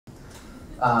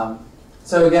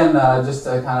So again, just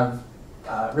to kind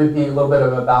of repeat a little bit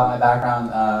about my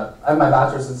background, I have my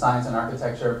bachelor's in science and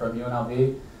architecture from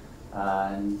UNLV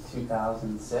in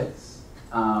 2006.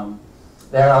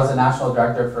 There I was a national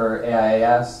director for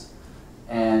AIAS,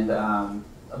 and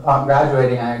upon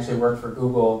graduating I actually worked for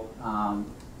Google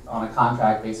on a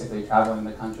contract, basically traveling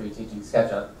the country teaching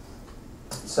SketchUp.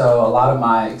 So a lot of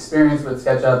my experience with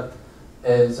SketchUp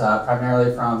is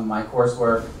primarily from my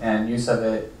coursework and use of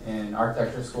it in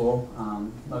architecture school,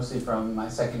 mostly from my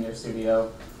second year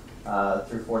studio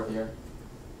through fourth year.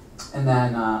 And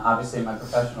then obviously my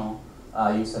professional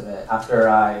use of it. After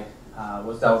I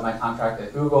was done with my contract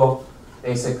at Google,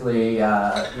 basically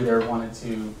either wanted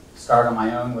to start on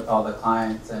my own with all the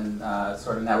clients and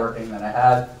sort of networking that I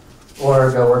had,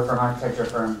 or go work for an architecture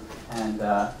firm. And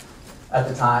at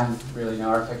the time, really no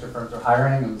architecture firms were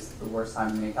hiring. It was the worst time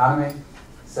in the economy.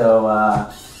 So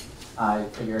I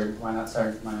figured, why not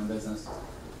start my own business?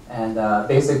 And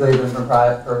basically been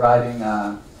providing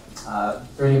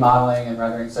 3D modeling and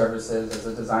rendering services as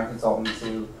a design consultant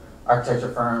to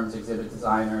architecture firms, exhibit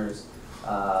designers,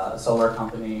 solar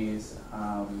companies,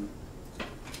 a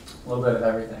little bit of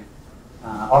everything.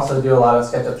 Also do a lot of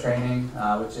SketchUp training,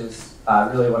 which is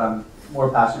really what I'm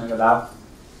more passionate about.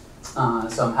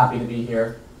 So I'm happy to be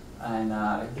here and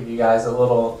give you guys a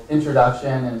little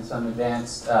introduction and some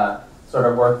advanced sort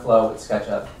of workflow with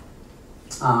SketchUp.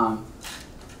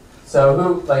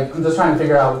 So I'm just trying to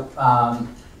figure out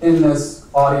in this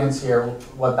audience here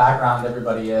what background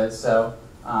everybody is. So,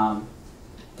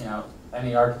 you know,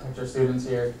 any architecture students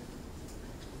here?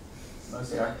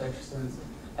 Mostly architecture students.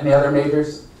 Any other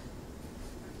majors?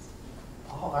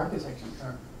 All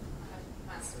architecture.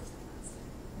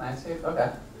 Landscape.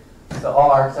 Okay. So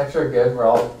all architecture, good. We're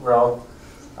all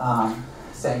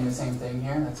saying the same thing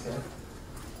here. That's good.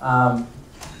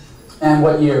 And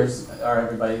what years are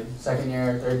everybody? Second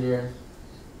year, third year,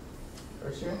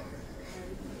 first year?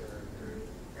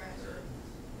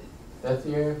 Fifth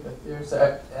year.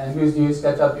 So, and who's used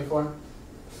SketchUp before?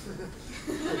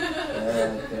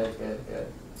 Good.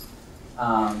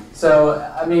 So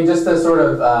I mean, just to sort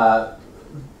of,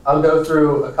 I'll go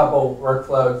through a couple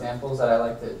workflow examples that I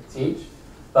like to teach.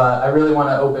 But I really want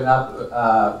to open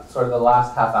up sort of the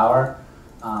last half hour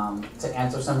to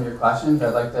answer some of your questions.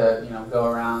 I'd like to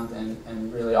go around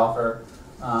and really offer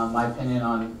my opinion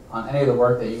on any of the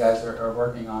work that you guys are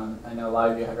working on. I know a lot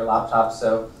of you have your laptops,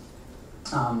 so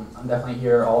I'm definitely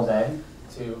here all day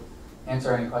to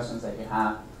answer any questions that you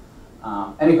have.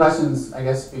 Any questions, I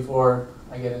guess, before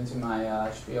I get into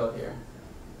my spiel here?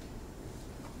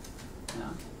 No?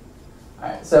 All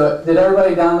right, so did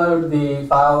everybody download the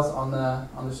files on the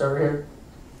server here?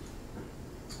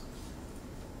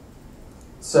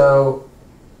 So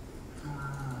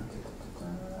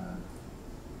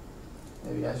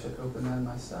maybe I should open them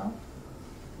myself.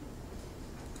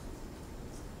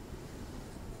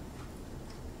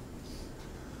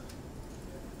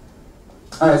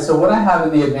 All right, so what I have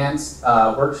in the advanced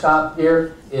workshop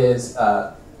here is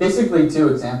basically two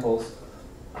examples.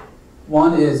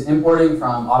 One is importing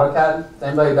from AutoCAD. Has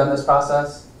anybody done this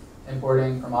process?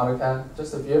 Importing from AutoCAD?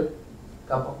 Just a few?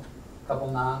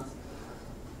 Couple nods.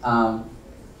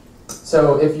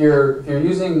 So if you're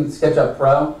using SketchUp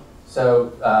Pro,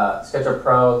 so SketchUp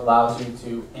Pro allows you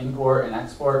to import and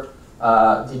export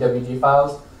DWG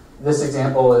files. This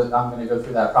example is, I'm going to go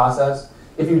through that process.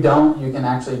 If you don't, you can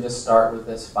actually just start with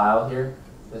this file here,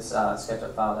 this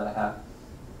SketchUp file that I have.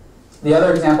 The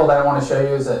other example that I want to show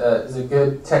you is a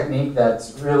good technique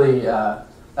that's really not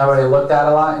really looked at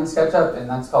a lot in SketchUp, and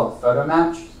that's called photo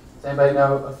match. Does anybody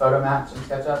know a photo match in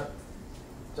SketchUp?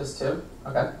 Just two?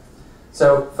 Okay.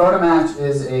 So photo match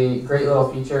is a great little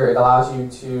feature. It allows you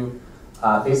to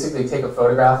basically take a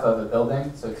photograph of a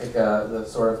building, so take the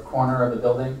sort of corner of the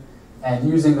building, and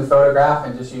using the photograph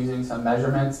and just using some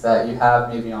measurements that you have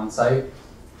maybe on site,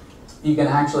 you can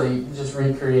actually just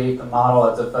recreate the model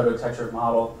as a photo textured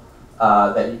model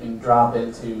that you can drop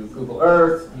into Google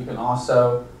Earth. You can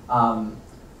also,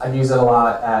 I've used it a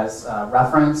lot as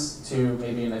reference to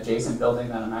maybe an adjacent building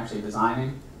that I'm actually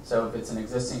designing. So if it's an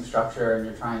existing structure and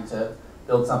you're trying to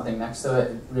build something next to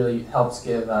it, it really helps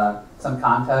give some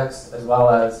context, as well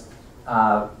as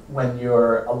when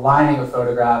you're aligning a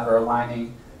photograph or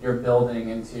aligning your building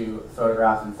into a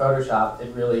photograph in Photoshop,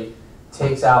 it really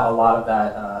takes out a lot of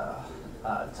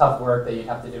that tough work that you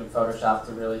have to do in Photoshop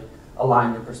to really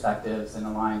align your perspectives and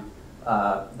align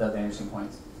the vanishing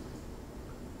points.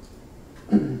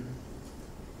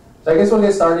 So I guess we'll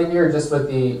get started here just with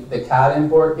the CAD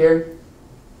import here.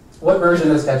 What version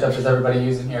of SketchUp is everybody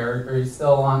using here? Are you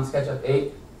still on SketchUp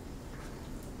 8?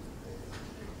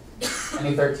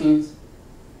 Any 13s?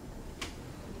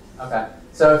 Okay.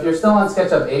 So if you're still on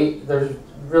SketchUp 8, there's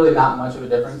really not much of a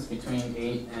difference between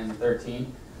 8 and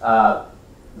 13.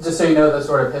 Just so you know the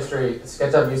sort of history,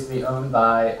 SketchUp used to be owned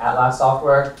by Atlas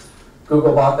Software.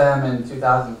 Google bought them in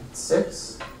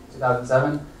 2006,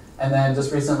 2007, and then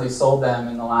just recently sold them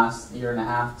in the last year and a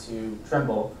half to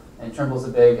Trimble. And Trimble's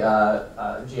a big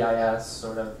GIS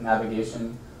sort of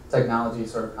navigation technology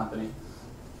sort of company.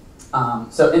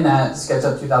 So in that,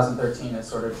 SketchUp 2013 is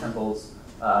sort of Trimble's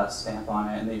stamp on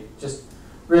it, and they just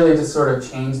really just sort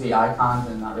of changed the icons,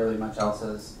 and not really much else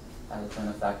has been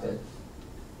affected.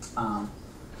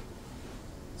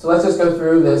 So let's just go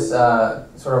through this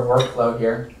sort of workflow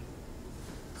here.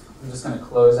 I'm just going to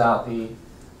close out the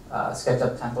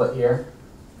SketchUp template here.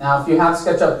 Now, if you have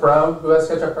SketchUp Pro, who has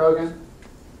SketchUp Pro again?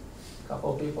 A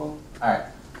couple of people? All right,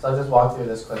 so I'll just walk through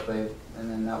this quickly, and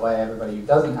then that way everybody who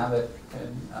doesn't have it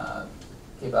can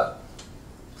keep up.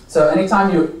 So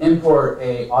anytime you import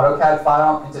a AutoCAD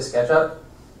file into SketchUp,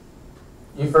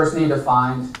 you first need to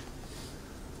find,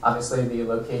 obviously, the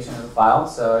location of the file.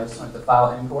 So I just went to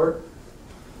File Import,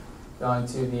 going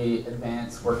to the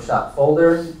Advanced Workshop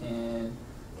folder in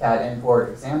CAD Import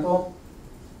Example.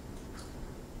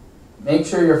 Make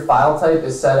sure your file type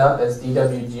is set up as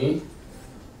DWG.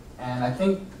 And I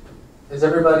think, is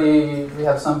everybody, we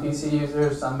have some PC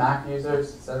users, some Mac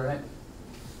users, is that right?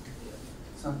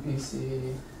 Some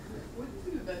PC. Wouldn't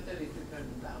it be better if you turn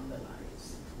down the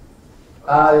lights?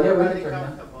 Yeah, we can turn it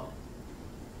down.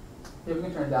 Yeah, we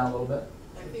can turn it down a little bit.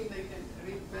 I think they can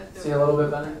read better. See a little bit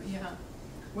better? Yeah.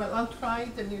 Well, I'll try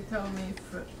it and you tell me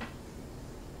if...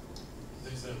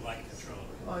 There's a light controller.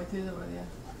 Oh, it is over there.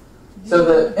 So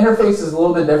the interface is a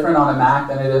little bit different on a Mac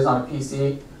than it is on a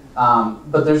PC.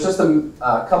 But there's just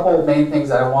a couple of main things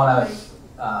that I want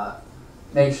to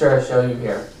make sure I show you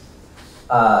here.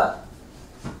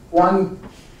 One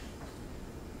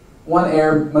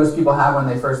error most people have when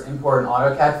they first import an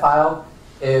AutoCAD file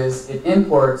is it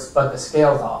imports, but the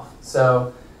scale's off.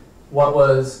 So what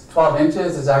was 12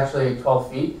 inches is actually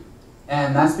 12 feet.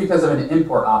 And that's because of an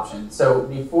import option. So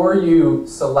before you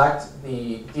select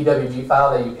the DWG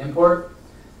file that you import,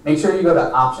 make sure you go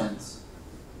to Options.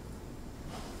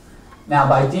 Now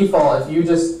by default, if you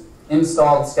just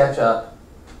installed SketchUp,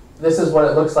 this is what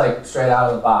it looks like straight out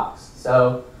of the box.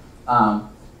 So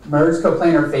merge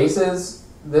coplanar faces,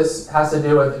 this has to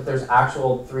do with if there's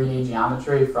actual 3D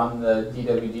geometry from the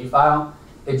DWG file.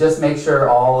 It just makes sure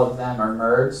all of them are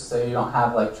merged so you don't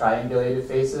have like triangulated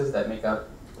faces that make up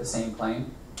the same plane.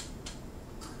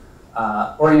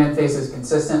 Orient faces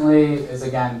consistently is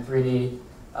again 3D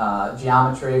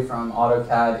geometry from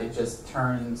AutoCAD. It just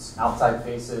turns outside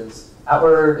faces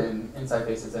outward and inside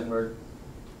faces inward.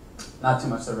 Not too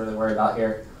much to really worry about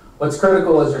here. What's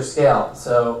critical is your scale.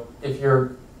 So if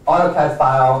your AutoCAD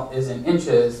file is in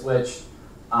inches, which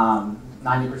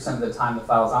 90% of the time the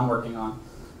files I'm working on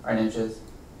are in inches,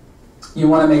 you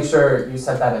want to make sure you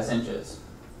set that as inches.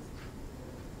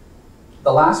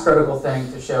 The last critical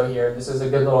thing to show here, this is a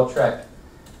good little trick.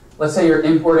 Let's say you're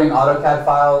importing AutoCAD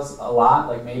files a lot,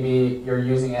 like maybe you're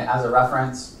using it as a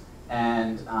reference,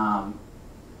 and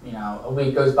you know, a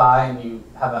week goes by and you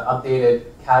have an updated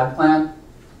CAD plan.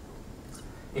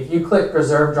 If you click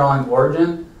Preserve Drawing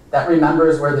Origin, that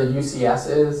remembers where the UCS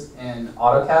is in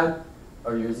AutoCAD,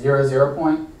 or your 0,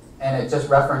 point, and it just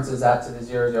references that to the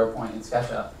 0, point in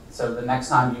SketchUp. So the next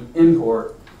time you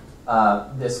import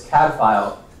this CAD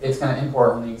file, it's going to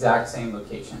import on the exact same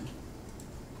location.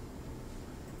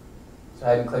 So go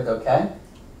ahead and click OK,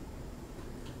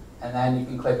 and then you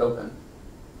can click Open.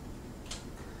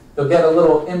 You'll get a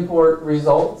little import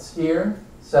results here.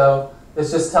 So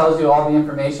this just tells you all the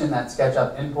information that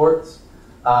SketchUp imports.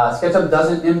 SketchUp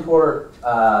doesn't import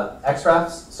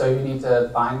XREFs, so you need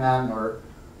to bind them or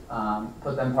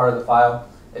put them part of the file.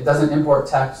 It doesn't import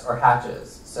text or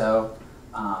hatches, so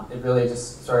it really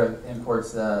just sort of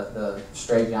imports the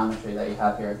stray geometry that you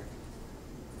have here.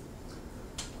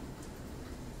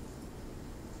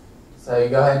 So you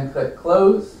go ahead and click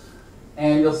Close,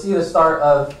 and you'll see the start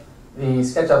of the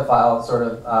SketchUp file sort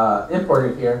of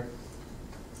imported here.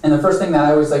 And the first thing that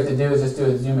I always like to do is just do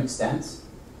a zoom extents,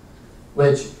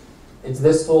 which it's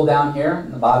this tool down here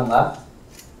in the bottom left.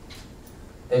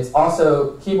 It's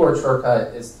also, keyboard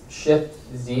shortcut is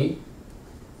Shift-Z.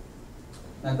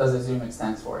 That does a zoom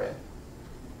extents for you.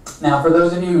 Now, for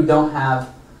those of you who don't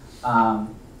have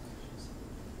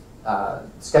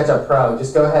SketchUp Pro,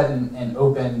 just go ahead and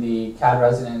open the CAD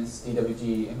Residence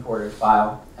DWG imported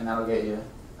file, and that'll get you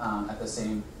at the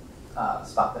same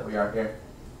spot that we are here.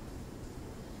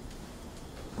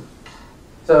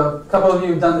 So a couple of you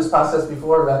have done this process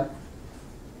before, right?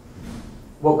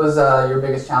 What was your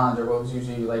biggest challenge, or what was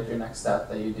usually like your next step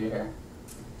that you do here?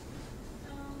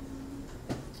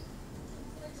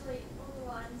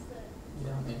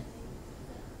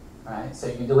 right? So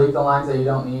you can delete the lines that you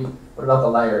don't need. What about the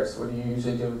layers? What do you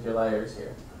usually do with your layers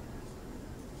here?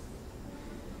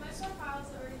 Most of our files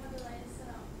already have the layers set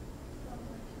up.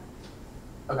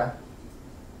 Okay.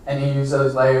 And you use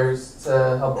those layers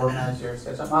to help organize your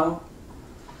SketchUp model?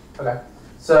 Okay.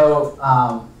 So,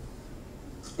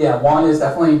 yeah, one is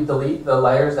definitely delete the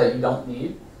layers that you don't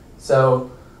need.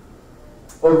 So,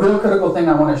 a real critical thing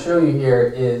I want to show you here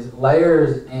is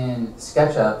layers in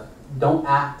SketchUp don't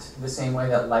act the same way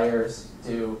that layers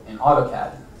do in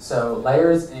AutoCAD. So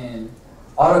layers in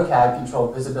AutoCAD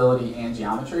control visibility and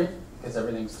geometry because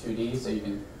everything's 2D, so you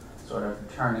can sort of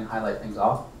turn and highlight things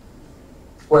off.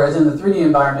 Whereas in the 3D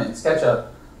environment in SketchUp,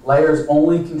 layers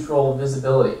only control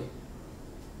visibility.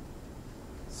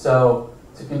 So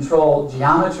to control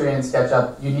geometry in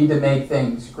SketchUp, you need to make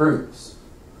things groups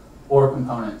or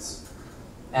components.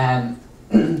 And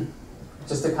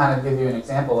just to kind of give you an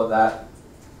example of that,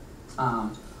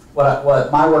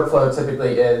 what my workflow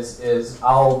typically is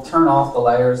I'll turn off the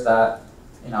layers that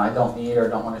I don't need or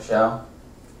don't want to show.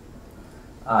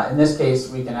 In this case,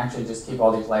 we can actually just keep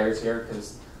all these layers here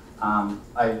because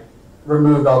I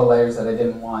removed all the layers that I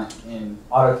didn't want in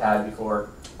AutoCAD before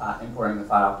importing the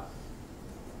file.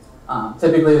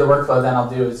 Typically, the workflow then I'll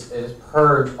do is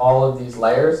purge all of these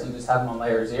layers and just have them on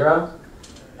layer 0.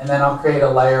 And then I'll create a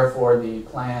layer for the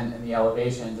plan and the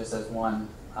elevation just as one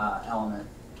element.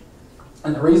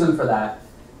 And the reason for that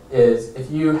is if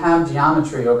you have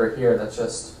geometry over here that's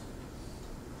just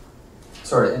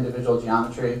sort of individual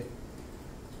geometry,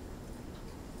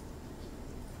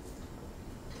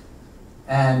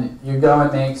 and you go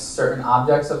and make certain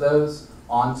objects of those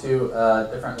onto a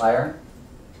different layer,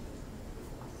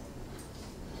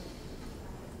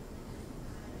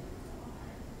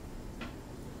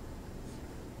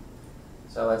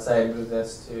 so let's say I move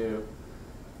this to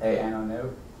a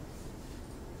node.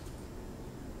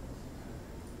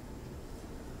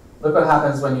 Look what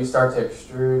happens when you start to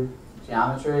extrude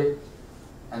geometry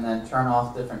and then turn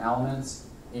off different elements.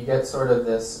 You get sort of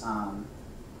this, oops,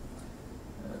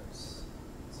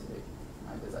 let's see,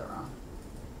 I did that wrong.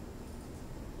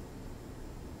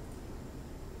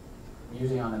 I'm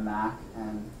usually on a Mac,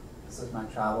 and this is my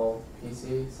travel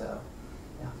PC, so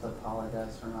you have to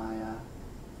apologize for my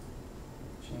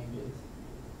changes.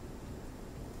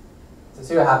 So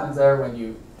see what happens there when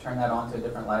you turn that onto a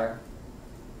different layer?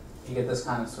 You get this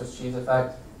kind of Swiss cheese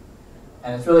effect,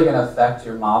 and it's really going to affect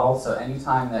your model. So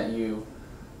anytime that you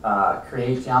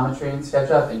create geometry in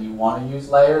SketchUp and you want to use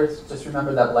layers, just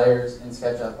remember that layers in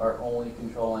SketchUp are only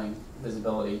controlling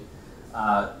visibility.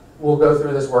 We'll go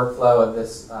through this workflow of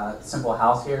this simple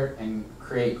house here and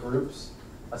create groups,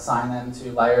 assign them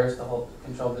to layers to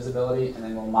control visibility, and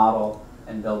then we'll model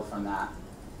and build from that.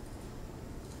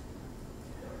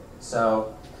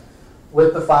 So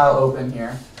with the file open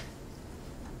here,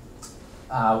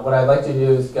 what I'd like to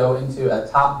do is go into a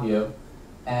top view,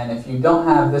 and if you don't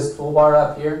have this toolbar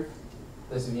up here,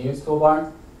 this Views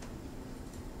toolbar,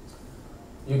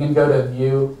 you can go to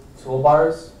View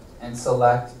Toolbars and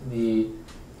select the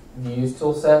Views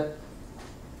toolset.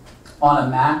 On a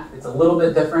Mac, it's a little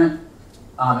bit different,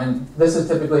 and this is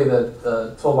typically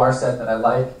the toolbar set that I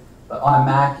like, but on a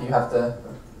Mac you have to,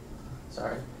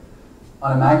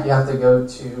 on a Mac you have to go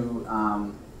to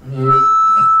View.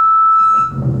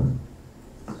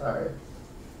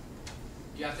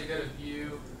 You have to go to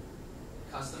View,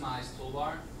 Customize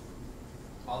Toolbar,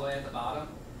 all the way at the bottom,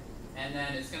 and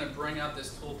then it's going to bring up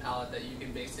this tool palette that you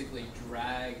can basically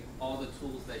drag all the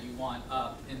tools that you want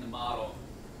up in the model.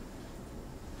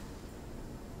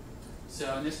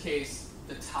 So in this case,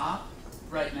 the top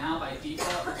right now by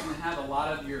default is going to have a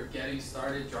lot of your getting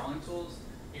started drawing tools.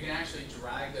 You can actually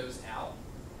drag those out.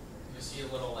 You'll see a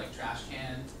little like trash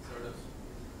can sort of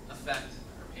effect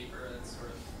or paper that's sort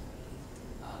of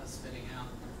spitting out.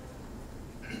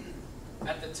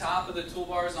 At the top of the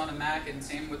toolbars on a Mac, and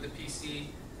same with the PC,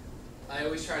 I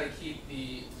always try to keep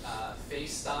the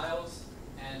face styles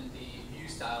and the view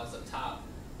styles up top.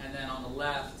 And then on the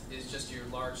left is just your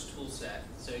large tool set.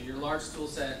 So your large tool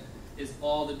set is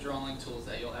all the drawing tools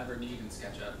that you'll ever need in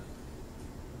SketchUp.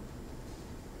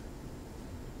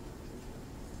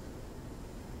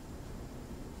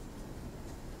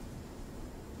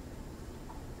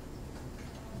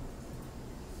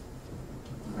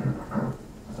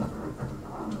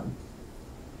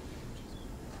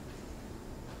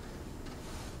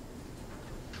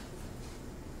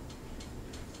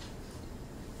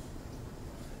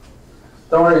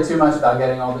 Don't worry too much about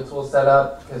getting all the tools set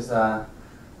up because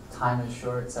time is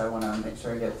short, so I want to make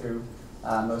sure I get through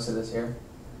most of this here.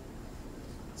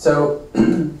 So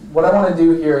what I want to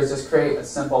do here is just create a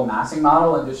simple massing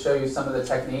model and just show you some of the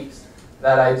techniques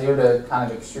that I do to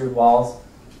kind of extrude walls.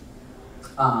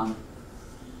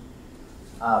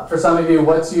 For some of you,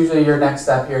 what's usually your next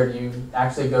step here? Do you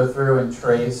actually go through and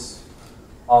trace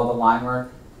all the line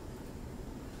work?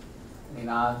 Any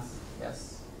nods?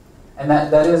 Yes. And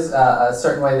that is a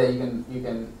certain way that you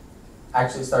can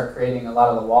actually start creating a lot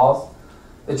of the walls.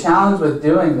 The challenge with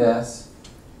doing this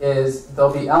is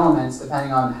there'll be elements,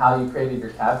 depending on how you created your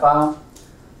CAD file,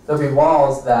 there'll be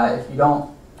walls that if you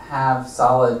don't have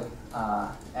solid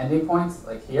ending points,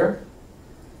 like here,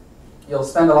 you'll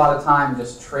spend a lot of time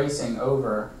just tracing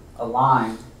over a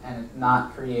line and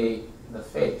not create the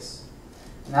face.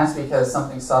 And that's because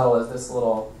something subtle as this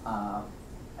little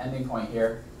ending point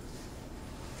here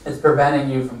is preventing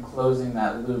you from closing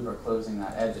that loop or closing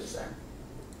that edges there.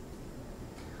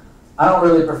 I don't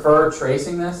really prefer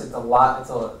tracing this. It's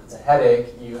a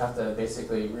headache. You have to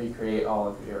basically recreate all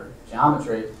of your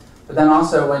geometry. But then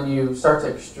also when you start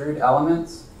to extrude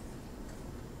elements,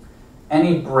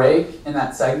 any break in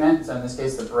that segment, so in this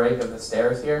case the break of the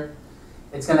stairs here,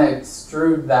 it's going to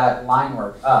extrude that line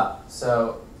work up.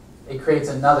 So it creates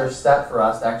another step for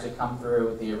us to actually come through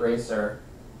with the eraser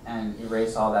and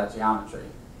erase all that geometry.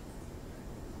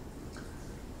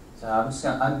 So I'm just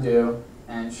going to undo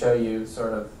and show you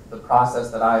sort of the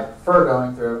process that I prefer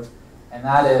going through, and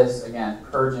that is, again,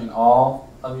 purging all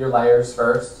of your layers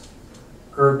first,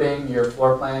 grouping your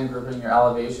floor plan, grouping your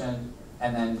elevation,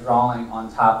 and then drawing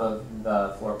on top of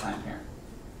the floor plan here.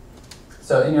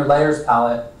 So in your layers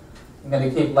palette, I'm going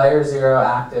to keep layer 0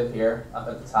 active here up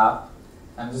at the top.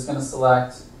 I'm just going to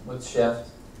select with Shift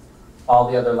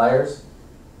all the other layers.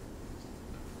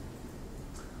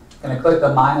 I'm going to click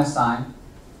the minus sign.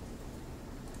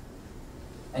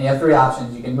 And you have three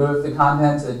options. You can move the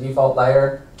content to the default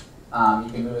layer. You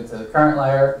can move it to the current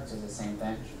layer, which is the same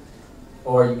thing.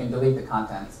 Or you can delete the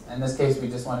contents. In this case, we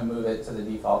just want to move it to the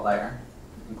default layer.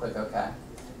 And click OK.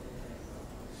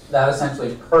 That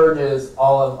essentially purges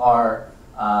all of our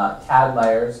CAD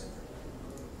layers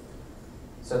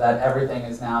so that everything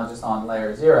is now just on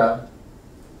layer 0.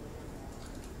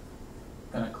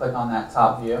 I'm going to click on that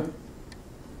top view.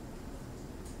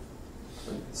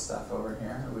 Delete the stuff over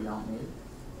here that we don't need.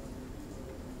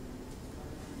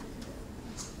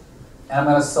 And I'm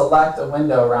going to select a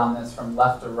window around this from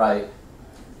left to right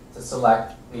to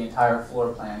select the entire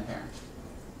floor plan here.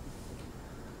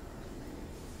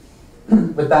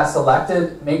 With that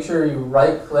selected, make sure you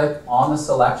right-click on the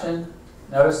selection.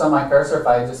 Notice on my cursor, if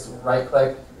I just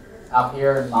right-click out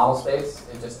here in model space,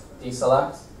 it just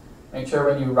deselects. Make sure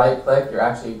when you right-click, you're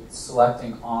actually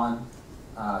selecting on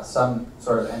some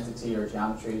sort of entity or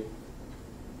geometry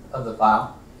of the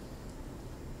file.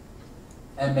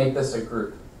 And make this a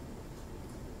group.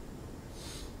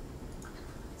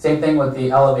 Same thing with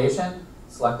the elevation.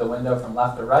 Select the window from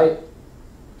left to right.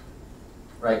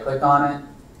 Right-click on it.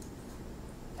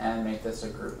 And make this a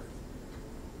group.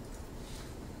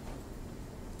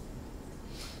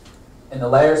 In the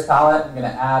layers palette, I'm going to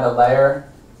add a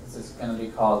layer. This is going to be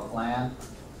called plan.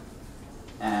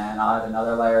 And I'll add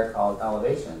another layer called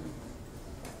elevation.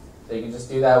 So you can just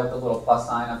do that with the little plus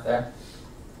sign up there.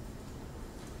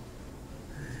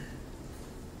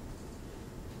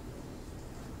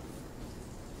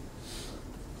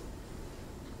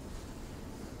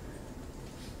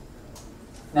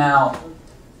 Now,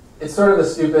 it's sort of a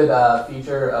stupid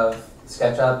feature of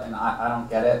SketchUp, and I don't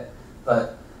get it,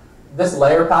 but this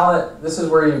layer palette, this is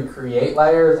where you create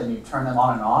layers and you turn them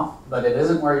on and off, but it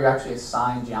isn't where you actually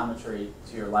assign geometry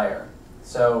to your layer.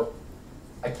 So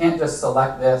I can't just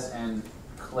select this and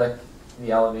click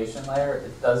the elevation layer.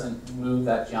 It doesn't move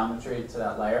that geometry to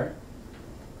that layer.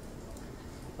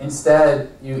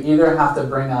 Instead, you either have to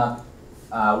bring up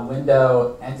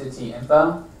window entity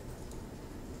info,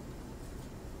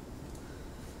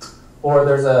 or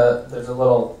there's a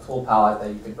little tool palette that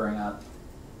you could bring up.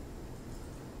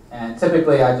 And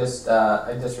typically I just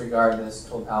I disregard this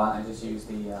tool palette and I just use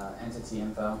the entity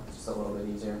info, just a little bit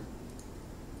easier.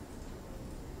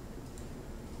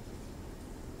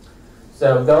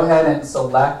 So go ahead and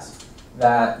select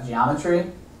that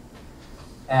geometry,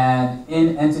 and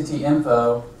in entity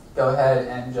info, go ahead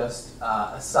and just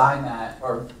assign that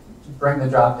or bring the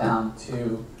drop down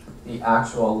to the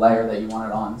actual layer that you want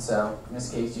it on. So in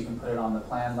this case, you can put it on the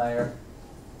plan layer,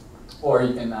 or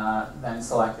you can then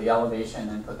select the elevation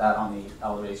and put that on the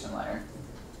elevation layer.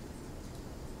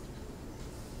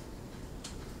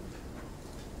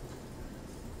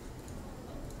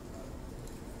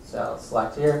 So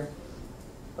select here,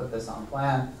 put this on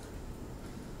plan,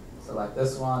 select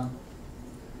this one,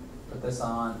 put this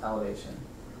on elevation.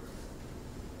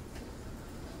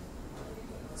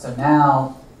 So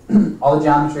now all the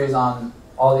geometry is on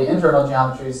all the internal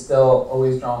geometry is still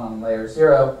always drawn on layer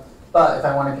 0, but if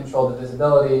I want to control the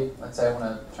visibility, let's say I want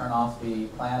to turn off the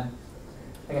plan,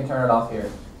 I can turn it off here.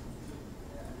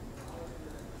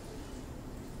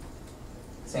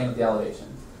 Same with the elevation.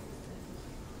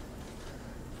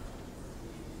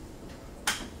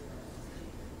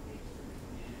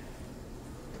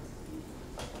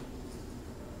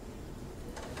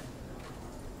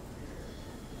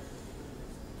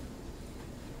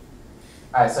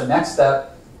 All right, so next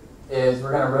step is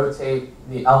we're going to rotate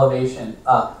the elevation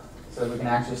up so that we can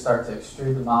actually start to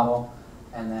extrude the model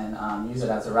and then use it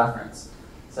as a reference.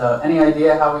 So any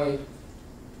idea how we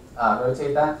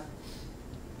rotate that?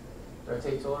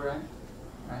 Rotate tool, right?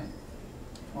 Right?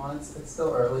 Well, it's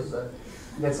still early, but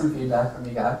get some feedback from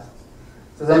you guys.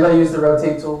 Does anybody use the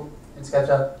rotate tool in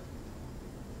SketchUp?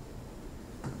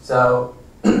 So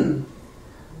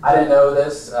I didn't know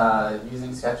this using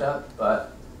SketchUp,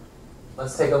 but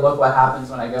let's take a look what happens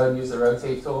when I go and use the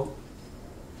rotate tool.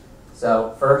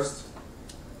 So first,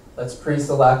 let's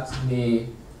pre-select the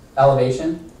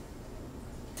elevation.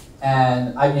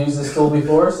 And I've used this tool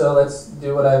before, so let's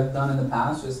do what I've done in the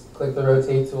past. Just click the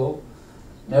rotate tool.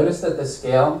 Notice that the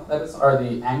scale that it's, or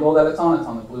the angle that it's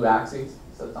on the blue axis.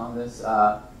 So it's on this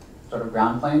sort of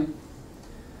ground plane.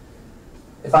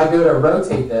 If I go to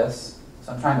rotate this,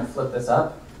 so I'm trying to flip this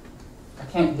up, I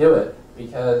can't do it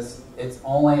because it's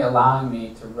only allowing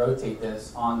me to rotate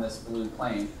this on this blue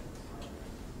plane.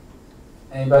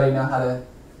 Anybody know how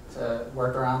to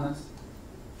work around this?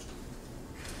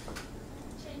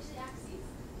 Change the axes.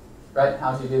 Right?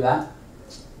 How'd you do that?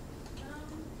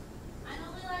 I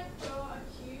normally like draw a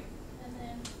cube and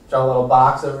then Draw a little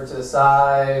box over to the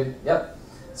side. Yep.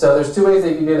 So there's two ways that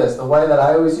you can do this. The way that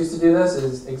I always used to do this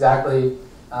is exactly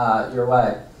your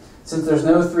way. Since there's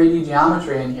no 3D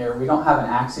geometry in here, we don't have an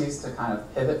axis to kind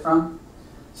of pivot from.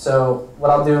 So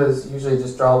what I'll do is usually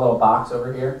just draw a little box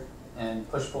over here and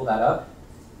push-pull that up.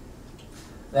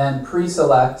 Then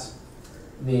pre-select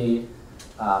the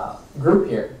group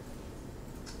here.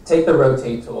 Take the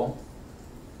rotate tool.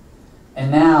 And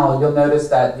now you'll notice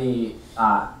that the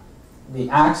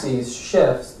axis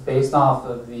shifts based off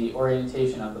of the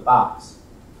orientation of the box.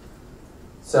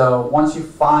 So once you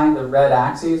find the red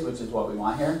axis, which is what we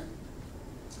want here,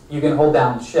 you can hold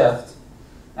down Shift.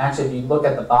 Actually, if you look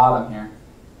at the bottom here,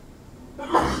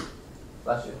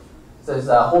 bless you, it says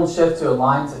hold Shift to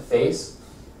align to face.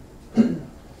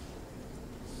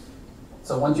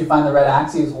 So once you find the red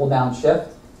axis, hold down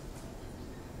Shift.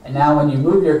 And now when you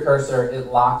move your cursor, it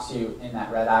locks you in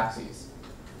that red axis.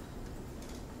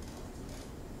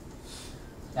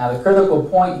 Now the critical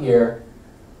point here,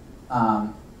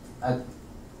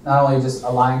 not only just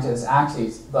aligning to this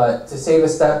axis, but to save a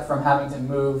step from having to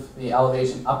move the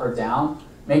elevation up or down,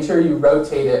 make sure you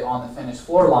rotate it on the finished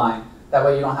floor line. That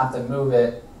way you don't have to move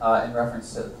it in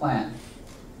reference to the plan.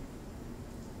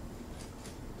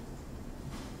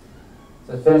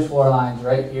 So the finished floor line is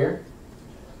right here.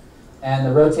 And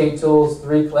the rotate tool is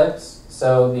 3 clicks.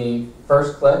 So the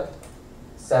first click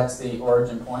sets the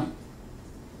origin point.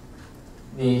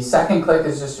 The second click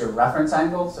is just your reference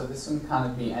angle, so this can kind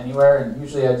of be anywhere, and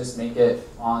usually I just make it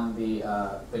on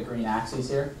the green axis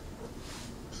here.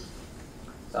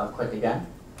 So I'll click again.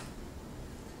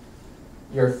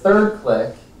 Your third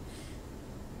click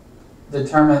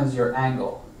determines your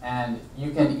angle, and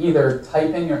you can either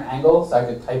type in your angle, so I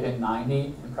could type in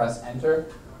 90 and press enter,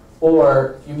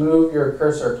 or if you move your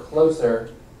cursor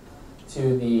closer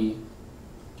to the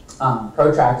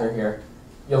protractor here,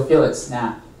 you'll feel it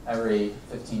snap every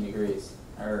 15 degrees,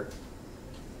 or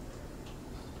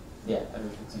yeah, every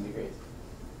 15 degrees.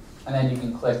 And then you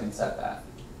can click and set that.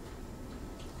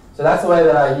 So that's the way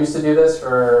that I used to do this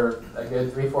for a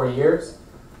good 3-4 years,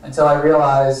 until I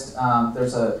realized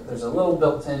there's a little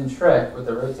built-in trick with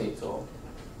the rotate tool.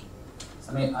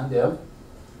 So let me undo.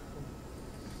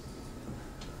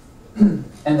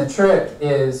 And the trick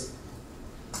is,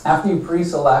 after you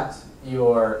pre-select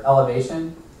your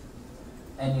elevation,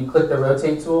 and you click the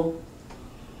rotate tool,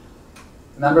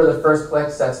 remember the first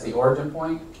click sets the origin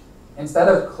point. Instead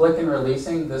of click and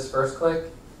releasing this first click,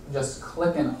 just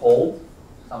click and hold.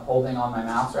 So I'm holding on my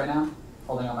mouse right now,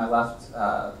 holding on my left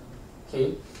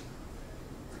key.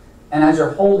 And as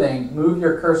you're holding, move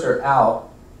your cursor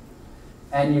out,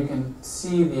 and you can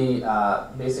see the,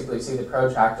 basically see the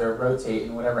protractor rotate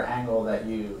in whatever angle that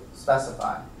you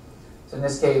specify. So in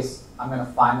this case, I'm going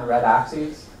to find the red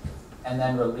axis, and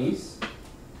then release.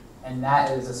 And that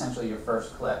is essentially your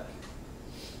first click.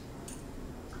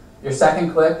 Your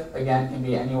second click, again, can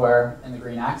be anywhere in the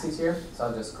green axis here. So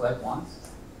I'll just click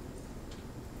once.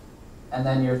 And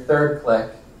then your third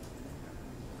click,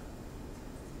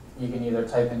 you can either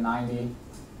type in 90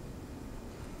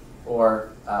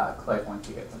 or click once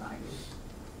you get to 90.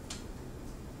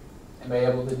 Anybody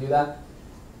able to do that?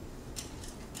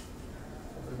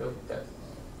 If we go, good.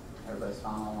 Everybody's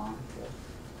following along. Good.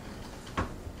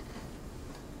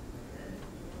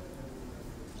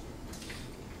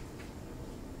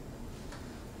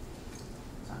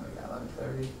 Time we got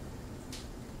 11:30.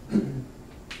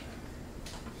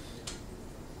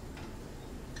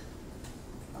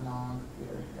 Come on,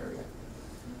 computer. There we go.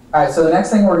 All right, so the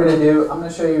next thing we're going to do, I'm going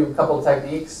to show you a couple of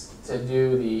techniques to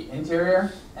do the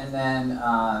interior, and then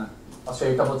I'll show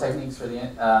you a couple of techniques for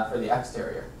the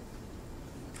exterior.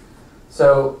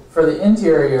 So for the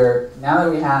interior, now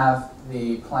that we have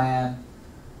the plan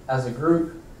as a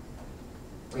group,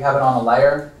 we have it on a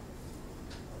layer.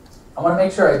 I want to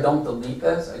make sure I don't delete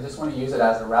this. I just want to use it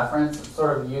as a reference. I'm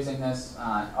sort of using this,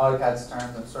 AutoCAD's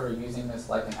terms, I'm sort of using this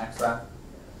like an XREF.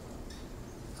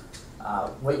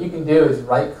 What you can do is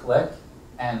right-click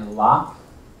and lock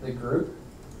the group.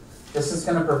 This is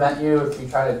going to prevent you, if you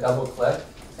try to double-click,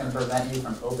 it's going to prevent you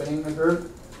from opening the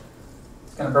group.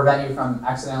 It's going to prevent you from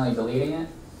accidentally deleting it.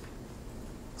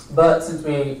 But since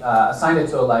we assigned it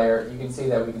to a layer, you can see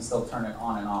that we can still turn it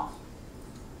on and off.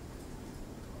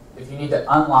 If you need to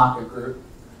unlock a group,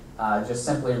 just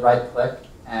simply right-click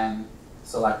and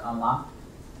select Unlock.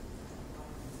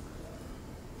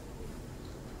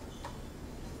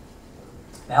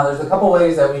 Now there's a couple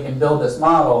ways that we can build this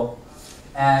model,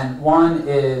 and one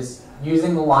is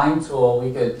using the line tool.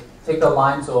 We could take the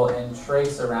line tool and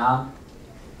trace around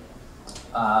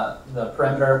the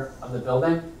perimeter of the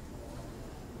building.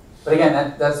 But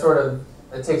again, that sort of,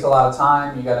 it takes a lot of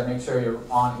time. You got to make sure you're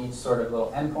on each sort of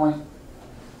little endpoint.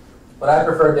 What I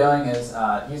prefer doing is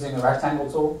using the rectangle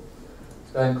tool.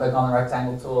 So go ahead and click on the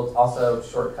rectangle tool. It's also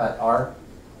shortcut R.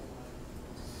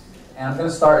 And I'm going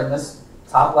to start in this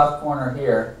top left corner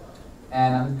here,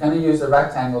 and I'm going to use the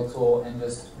rectangle tool and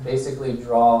just basically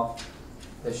draw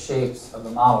the shapes of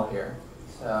the model here.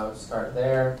 So start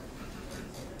there,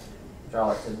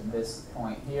 draw it to this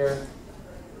point here,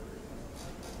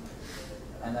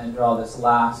 and then draw this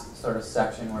last sort of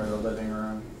section where the living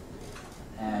room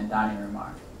and dining room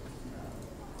are.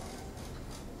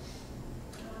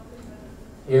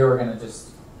 Here we're going to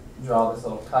just draw this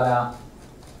little cutout.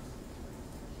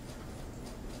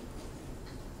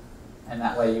 And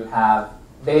that way you have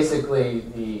basically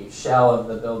the shell of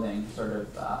the building sort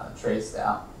of traced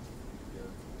out.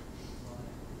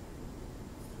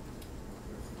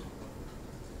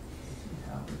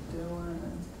 How we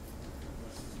doing?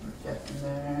 We're getting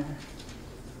there.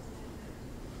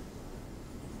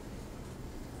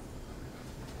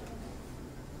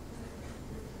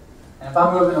 And if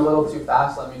I'm moving a little too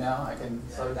fast, let me know. I can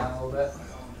slow it down a little bit.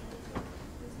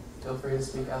 Feel free to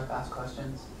speak up, ask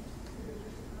questions.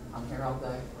 I'm here all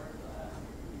day.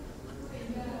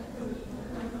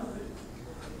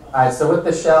 All right, so with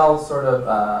the shell sort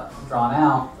of drawn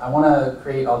out, I want to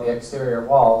create all the exterior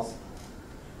walls.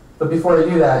 But before I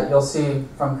do that, you'll see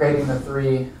from creating the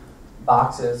 3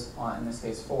 boxes, well, in this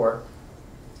case 4,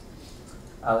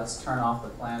 let's turn off the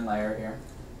plan layer here.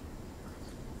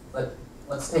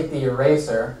 Let's take the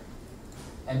eraser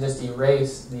and just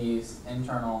erase these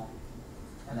internal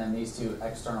and then these 2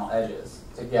 external edges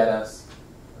to get us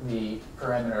the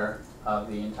perimeter of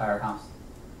the entire house.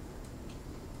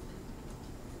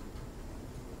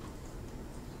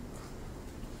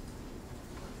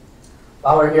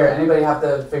 While we're here, anybody have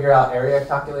to figure out area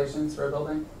calculations for a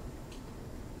building?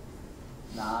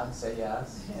 Nod, say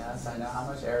yes. Yes, I know how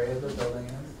much area the building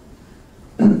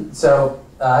is. So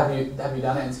have you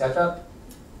done it in SketchUp?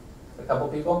 A couple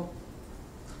people?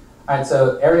 All right,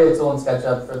 so area tool in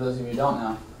SketchUp, for those of you who don't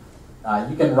know,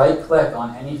 you can right-click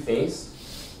on any face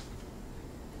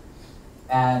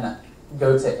and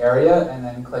go to area and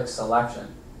then click selection.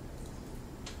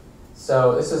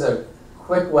 So this is a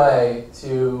quick way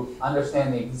to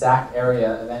understand the exact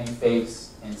area of any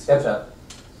face in SketchUp.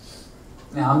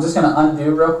 Now I'm just going to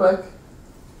undo real quick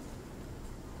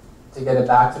to get it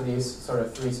back to these sort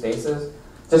of 3 spaces.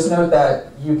 Just note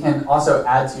that you can also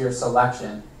add to your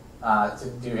selection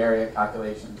to do area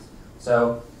calculations.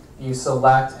 So you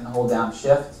select and hold down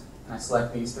Shift, and I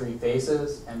select these 3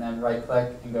 faces, and then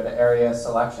right-click and go to Area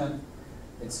Selection.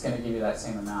 It's going to give you that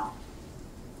same amount.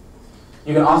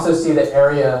 You can also see the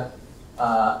area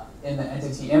in the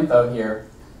entity info here.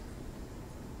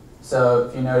 So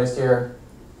if you noticed here,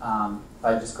 if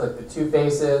I just click the 2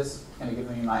 faces, it's going to give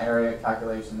me my area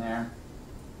calculation there.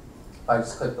 If I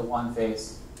just click the 1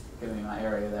 face, give me my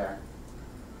area there.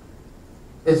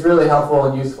 It's really helpful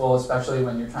and useful, especially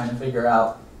when you're trying to figure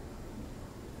out,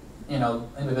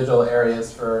 individual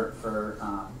areas for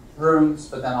rooms,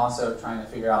 but then also trying to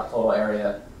figure out total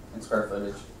area and square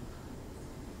footage.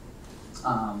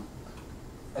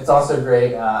 It's also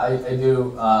great. I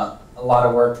do a lot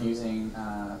of work using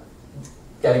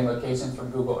getting locations from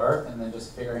Google Earth and then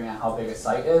just figuring out how big a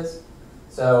site is.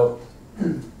 So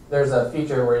there's a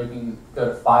feature where you can go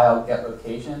to File, Get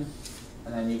Location,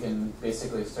 and then you can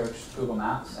basically search Google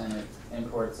Maps and it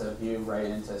imports a view right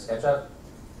into SketchUp.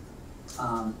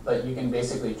 But you can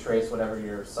basically trace whatever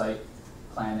your site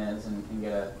plan is and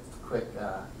get a quick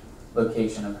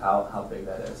location of how big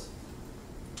that is.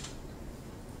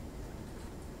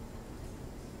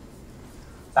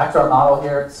 Back to our model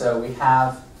here. So we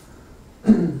have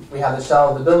the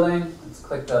shell of the building. Let's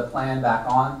click the plan back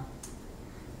on.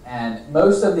 And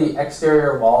most of the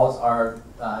exterior walls are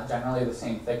generally the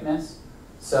same thickness.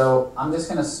 So I'm just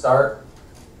going to start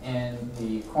in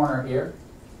the corner here.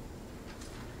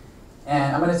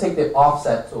 And I'm going to take the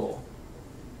offset tool.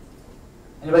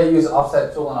 Anybody use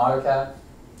offset tool in AutoCAD?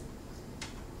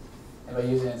 Anybody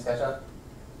use it in SketchUp?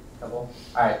 Couple?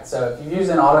 All right, so if you use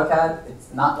it in AutoCAD,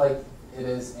 it's not like it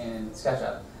is in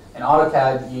SketchUp. In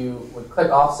AutoCAD, you would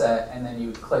click offset, and then you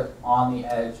would click on the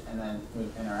edge and then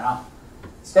move in or out.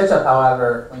 SketchUp,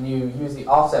 however, when you use the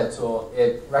offset tool,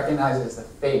 it recognizes the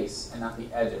face and not the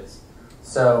edges.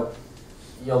 So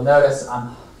you'll notice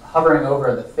I'm hovering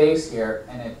over the face here,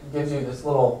 and it gives you this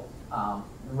little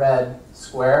red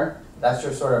square. That's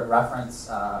your sort of reference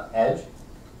edge.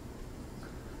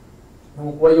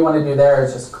 What you want to do there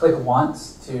is just click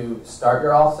once to start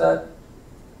your offset.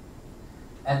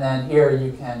 And then here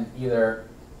you can either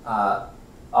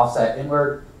offset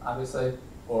inward, obviously,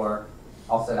 or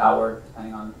offset outward,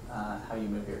 depending on how you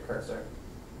move your cursor.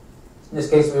 In this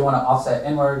case, we want to offset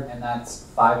inward, and that's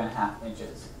 5.5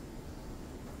 inches.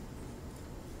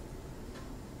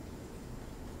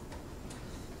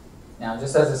 Now,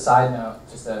 just as a side note,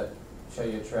 just to show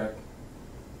you a trick,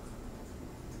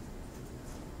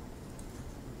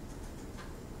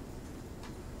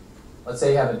 let's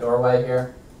say you have a doorway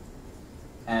here,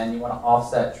 and you want to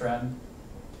offset trim,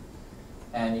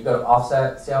 and you go to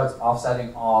offset, see how it's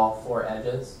offsetting all 4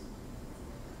 edges?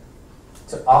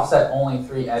 To offset only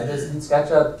 3 edges in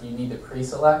SketchUp, you need to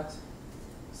pre-select.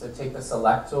 So take the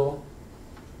select tool,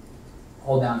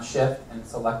 hold down shift and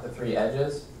select the 3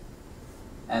 edges,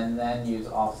 and then use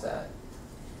offset.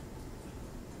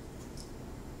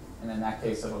 And in that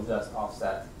case, it'll just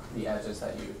offset the edges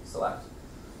that you select.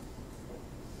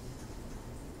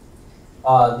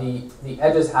 The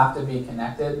edges have to be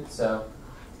connected, so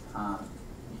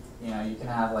you can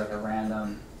have like a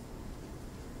random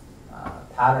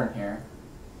pattern here,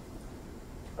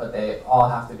 but they all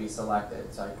have to be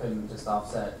selected. So I couldn't just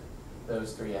offset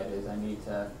those 3 edges. I need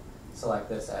to select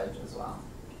this edge as well.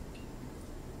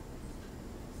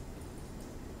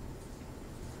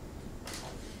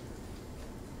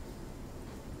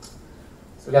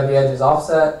 So we got the edges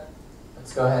offset.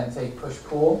 Let's go ahead and take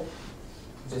push-pull,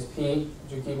 which is P,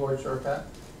 your keyboard shortcut.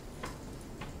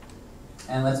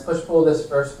 And let's push-pull this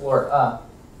first floor up.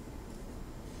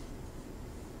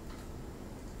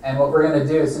 And what we're going to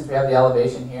do, since we have the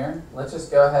elevation here, let's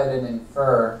just go ahead and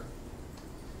infer.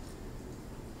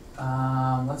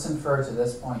 Let's infer to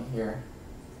this point here.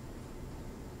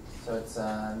 So it's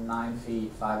 9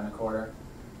 feet, 5 1/4.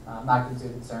 I'm not too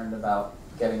concerned about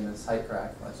getting this height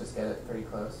correct. Let's just get it pretty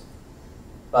close.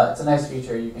 But it's a nice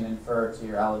feature. You can infer to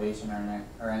your elevation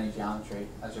or any geometry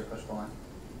as you're push-pulling.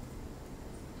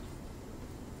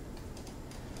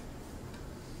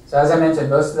 So as I mentioned,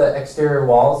 most of the exterior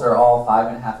walls are all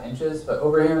 5.5 inches, but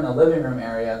over here in the living room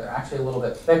area, they're actually a little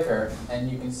bit thicker, and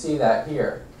you can see that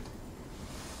here.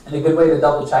 And a good way to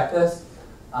double check this,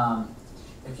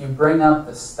 if you bring up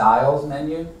the Styles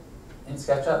menu in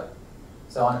SketchUp,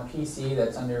 so on a PC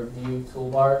that's under View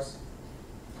Toolbars,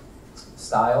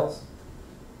 Styles.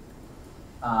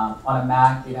 On a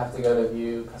Mac, you'd have to go to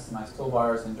View, Customize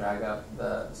Toolbars, and drag up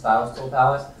the Styles tool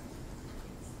palette.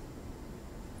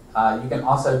 You can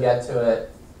also get to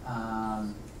it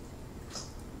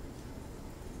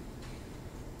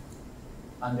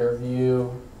under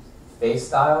View, Face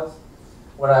Styles.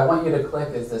 What I want you to click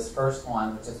is this first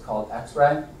one, which is called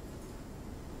X-Ray.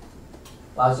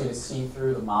 Allows you to see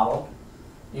through the model.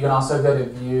 You can also go to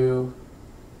View,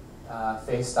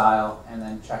 Face Style, and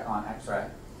then check on X-Ray.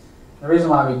 The reason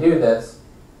why we do this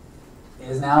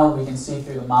is now we can see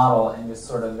through the model and just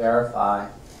sort of verify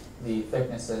the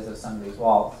thicknesses of some of these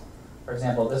walls. For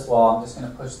example, this wall, I'm just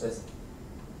going to push this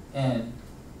in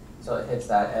until it hits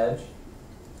that edge.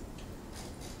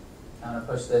 I'm going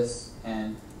to push this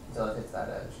in until it hits that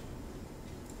edge.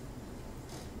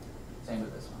 Same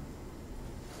with this one.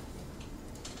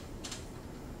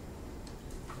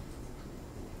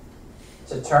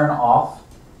 To turn off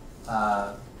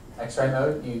X-ray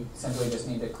mode, you simply just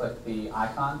need to click the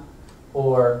icon,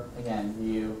 or again,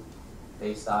 view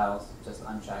base styles, just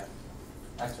uncheck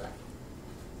X-ray.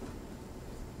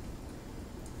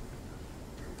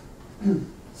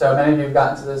 So many of you have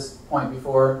gotten to this point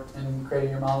before in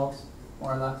creating your models,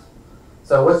 more or less.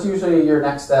 So what's usually your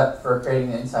next step for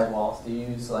creating the inside walls? Do you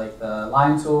use like the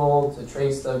line tool to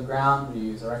trace the ground? Do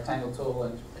you use a rectangle tool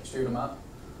and extrude them up?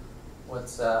 What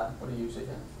do you usually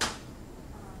do?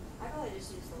 I probably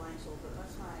just use the line tool, but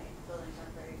most of my buildings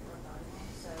aren't very orthogonal,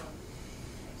 so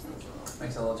it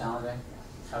Makes it a little challenging?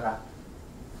 Yeah.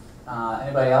 Okay.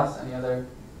 Anybody else? Any other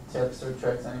tips or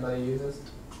tricks anybody uses?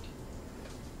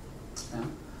 No?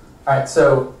 All right,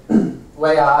 so the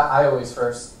way I always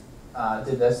first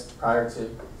did this prior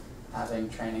to having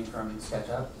training from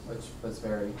SketchUp, which was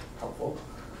very helpful,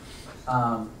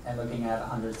 and looking at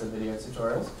hundreds of video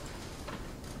tutorials.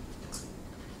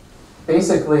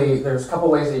 Basically, there's a couple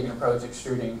ways that you can approach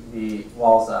extruding the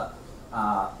walls up.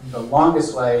 The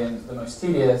longest way and the most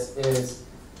tedious is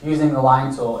using the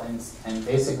line tool and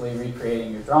basically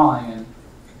recreating your drawing. And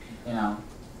you know,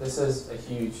 this is a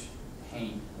huge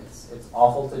pain. It's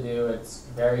awful to do. It's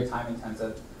very time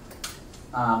intensive.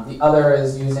 The other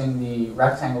is using the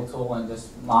rectangle tool and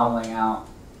just modeling out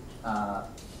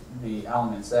the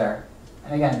elements there.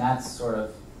 And again, that's sort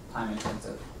of time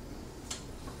intensive.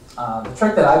 The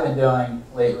trick that I've been doing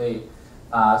lately,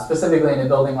 specifically in a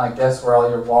building like this where all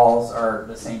your walls are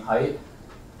the same height,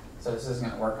 so this isn't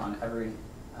going to work on every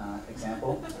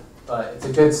example, but it's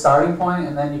a good starting point,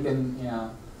 and then you can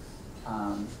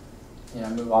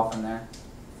move off from there.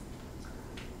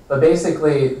 But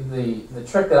basically, the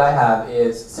trick that I have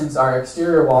is, since our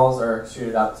exterior walls are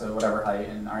extruded up to whatever height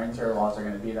and our interior walls are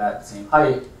going to be that same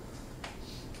height,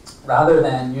 rather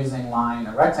than using line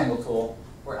or rectangle tool,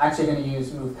 we're actually going to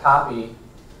use move copy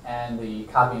and the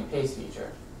copy and paste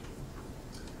feature.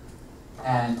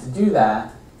 And to do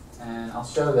that, and I'll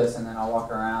show this and then I'll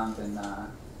walk around and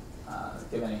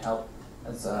give any help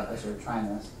as you're trying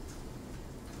this.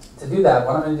 To do that,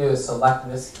 what I'm going to do is select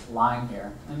this line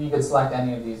here, and you could select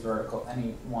any of these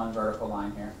any one vertical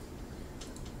line here.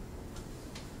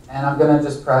 And I'm going to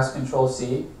just press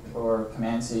Control-C or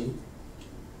Command-C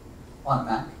on a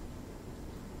Mac.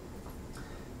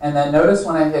 And then notice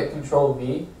when I hit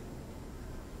Control-V,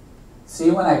 see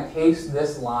when I paste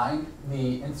this line,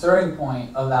 the inserting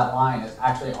point of that line is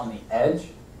actually on the edge,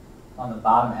 on the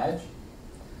bottom edge.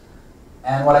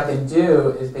 And what I can do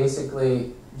is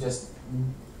basically just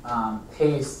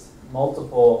paste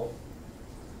multiple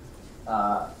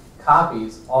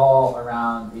copies all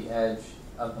around the edge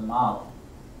of the model.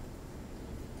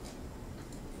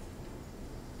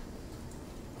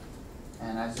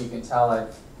 And as you can tell,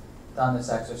 I've done this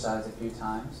exercise a few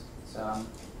times, so I'm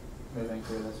moving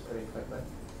through this pretty quickly.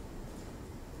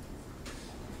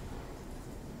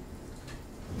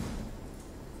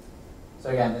 So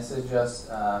again, this is just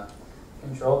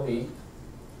Control-V.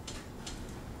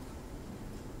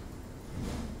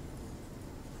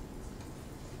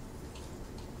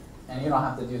 And you don't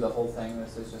have to do the whole thing.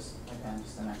 This is just, again,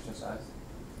 just an exercise.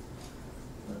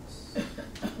 Oops.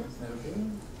 That's no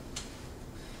good.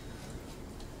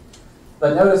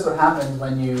 But notice what happens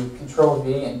when you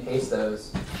Control-V and paste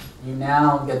those. You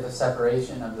now get the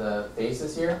separation of the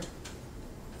faces here,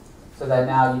 so that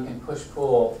now you can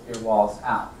push-pull your walls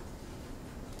out.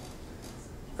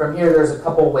 From here, there's a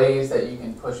couple ways that you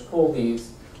can push-pull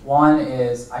these. One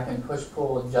is I can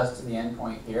push-pull just to the end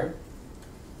point here.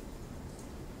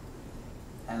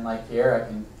 And like here, I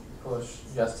can push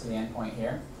just to the end point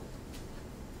here.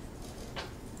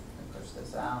 And push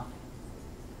this out.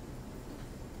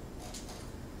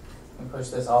 And push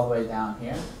this all the way down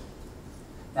here.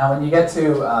 Now when you get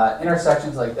to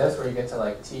intersections like this, where you get to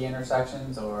like T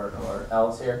intersections or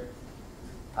L's here,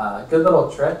 a good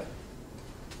little trick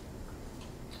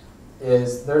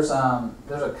is there's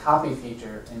a copy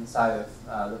feature inside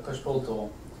of the push-pull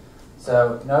tool.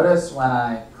 So notice when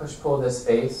I push-pull this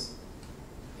face,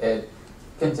 it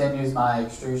continues my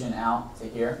extrusion out to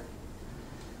here.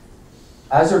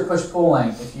 As you're push-pulling,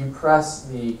 if you press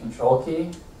the Control key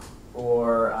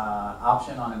or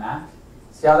Option on a Mac,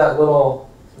 see how that little,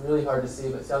 it's really hard to see,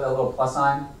 but see how that little plus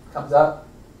sign comes up?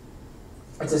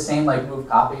 It's the same like move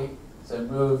copy. So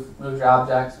move your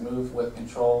objects, move with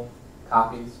Control,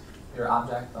 copies your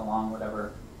object along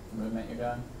whatever movement you're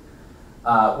doing.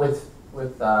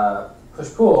 With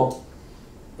push-pull,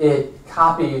 it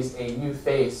copies a new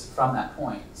face from that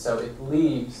point. So it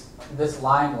leaves this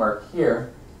line work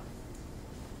here,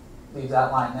 leaves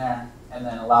that line there, and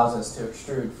then allows us to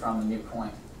extrude from a new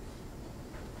point.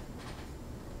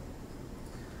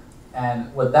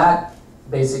 And what that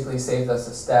basically saves us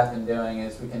a step in doing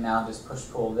is we can now just push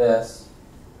pull this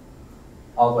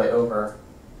all the way over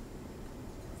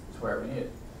to where we need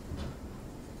it.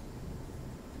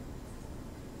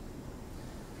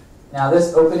 Now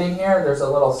this opening here, there's a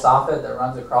little soffit that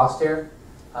runs across here.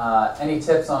 Any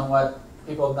tips on what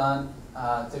people have done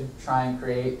to try and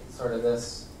create sort of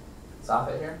this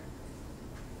soffit here?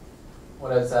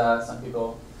 What is some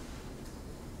people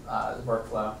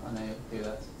workflow when they do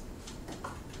this?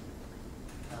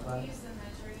 You use the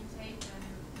measuring tape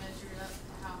and measure it up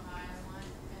to how high I want,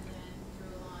 and then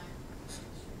drew a line.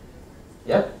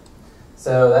 Yep.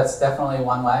 So that's definitely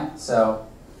one way. So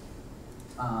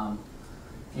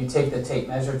if you take the tape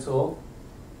measure tool,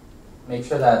 make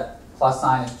sure that plus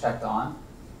sign is checked on.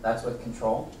 That's with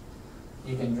control.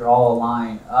 You can draw a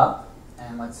line up,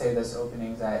 and let's say this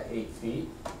opening's at 8 feet.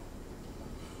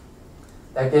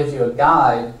 That gives you a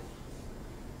guide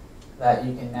that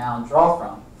you can now draw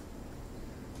from.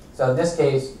 So in this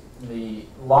case, the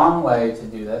long way to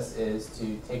do this is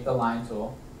to take the line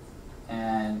tool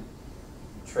and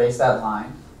trace that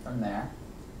line from there.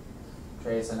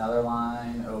 Trace another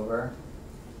line over.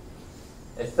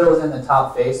 It fills in the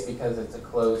top face because it's a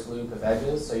closed loop of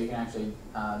edges, so you can actually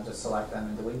just select them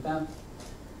and delete them.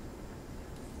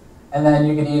 And then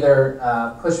you can either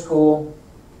push pull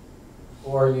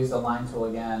or use the line tool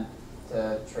again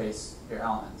to trace your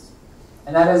elements.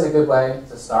 And that is a good way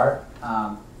to start.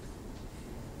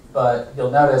 But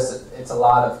you'll notice it's a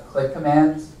lot of click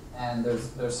commands, and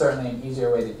there's certainly an easier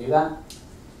way to do that.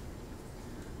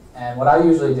 And what I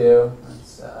usually do,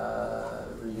 let's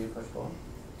redo push pull.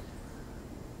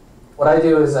 What I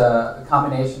do is a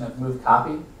combination of move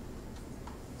copy.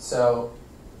 So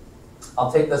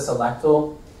I'll take the select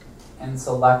tool and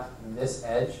select this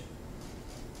edge,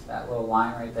 that little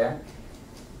line right there.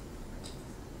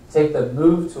 Take the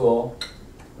move tool,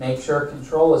 make sure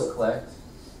control is clicked.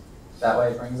 That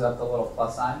way it brings up the little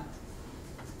plus sign.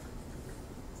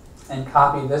 And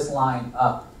copy this line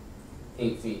up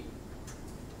 8 feet.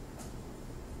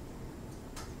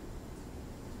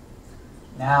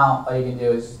 Now all you can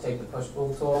do is just take the push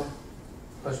pull tool,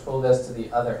 push pull this to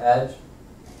the other edge,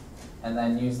 and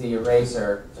then use the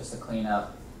eraser just to clean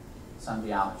up some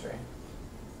geometry.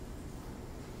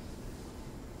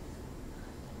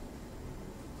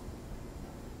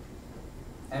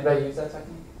 Anybody use that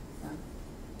technique? No?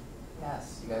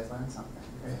 Yes, you guys learned something.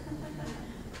 Great.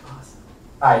 Awesome.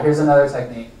 All right, here's another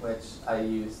technique which I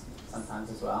use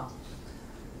sometimes as well.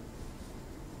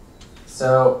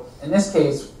 So in this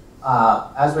case,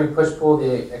 as we push pull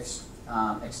the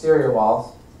exterior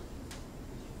walls,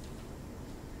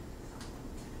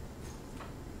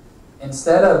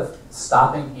 instead of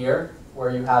stopping here where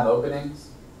you have openings,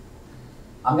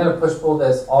 I'm going to push pull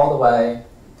this all the way,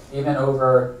 even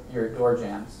over your door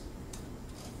jambs.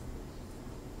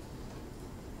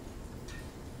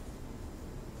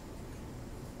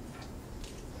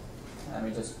 Let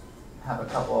me just have a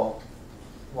couple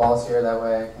walls here, that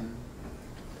way I can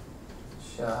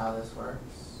show how this works.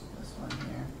 This one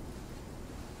here.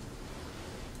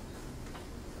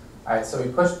 All right, so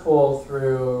we push pull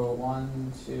through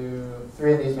 1, 2,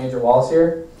 3 of these major walls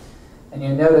here, and you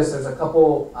notice there's a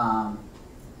couple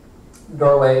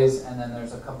doorways, and then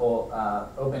there's a couple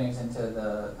openings into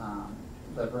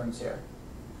the rooms here.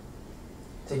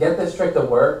 To get this trick to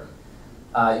work,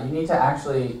 you need to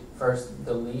actually first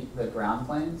delete the ground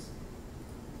planes.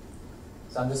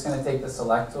 So I'm just going to take the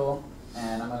select tool,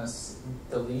 and I'm going to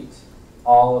delete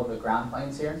all of the ground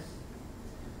planes here.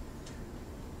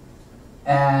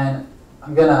 And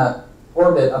I'm going to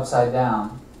orbit upside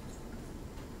down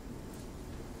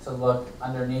to look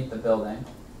underneath the building.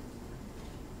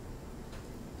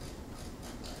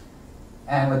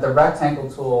 And with the rectangle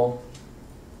tool,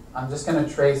 I'm just going to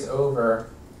trace over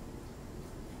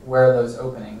where those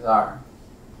openings are.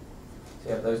 So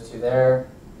you have those two there,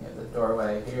 you have the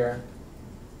doorway here,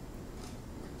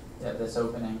 you have this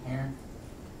opening here.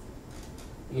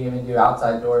 You can even do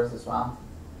outside doors as well.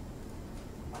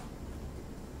 I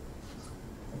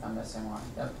think I'm missing one.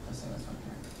 Yep, missing this one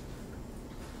here.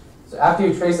 So after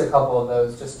you trace a couple of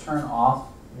those, just turn off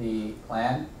the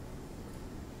plan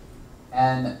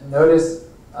and notice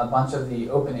a bunch of the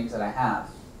openings that I have.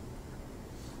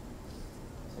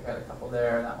 So I got a couple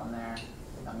there, that one there. I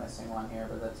think I'm missing one here,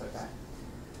 but that's okay.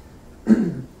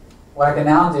 What I can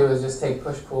now do is just take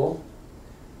push-pull,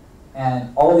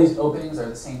 and all these openings are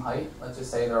the same height. Let's just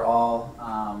say they're all,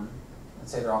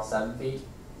 7 feet.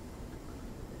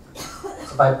 So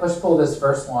if I push-pull this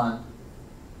first one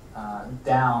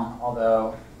down,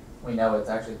 although we know it's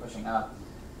actually pushing up,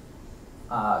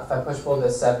 if I push-pull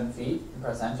this 7 feet and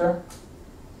press enter,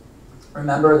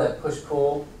 remember that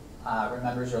push-pull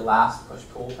remembers your last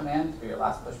push-pull command, or your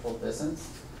last push-pull distance.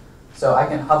 So I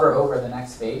can hover over the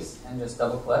next face and just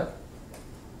double-click,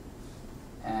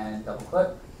 and double-click,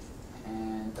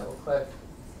 and double-click,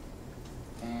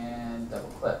 and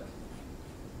double-click.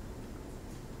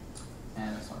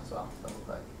 And this one as well,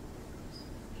 double-click.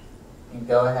 You can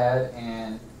go ahead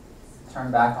and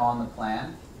turn back on the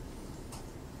plan.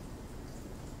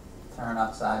 Turn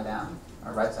upside down,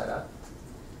 or right side up.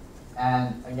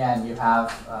 And again, you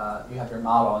have your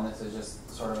model, and this is just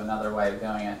sort of another way of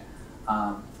doing it.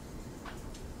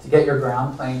 To get your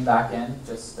ground plane back in,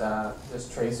 just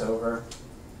trace over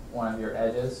one of your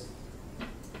edges,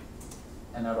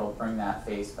 and it'll bring that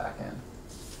face back in.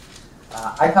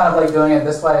 I kind of like doing it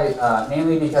this way,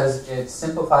 mainly because it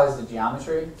simplifies the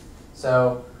geometry.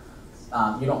 So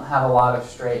you don't have a lot of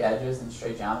stray edges and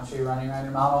stray geometry running around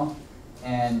your model,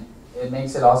 and it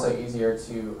makes it also easier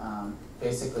to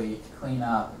basically clean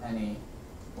up any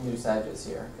loose edges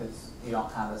here, because you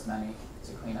don't have as many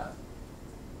to clean up.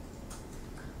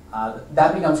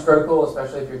 That becomes critical,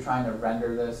 especially if you're trying to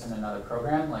render this in another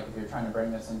program, like if you're trying to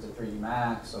bring this into 3D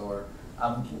Max, or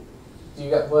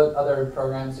what other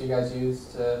programs do you guys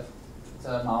use to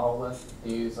model with? Do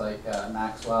you use like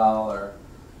Maxwell or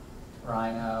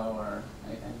Rhino or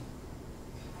anything?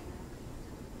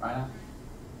 Rhino?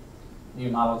 Do you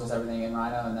model just everything in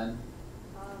Rhino and then?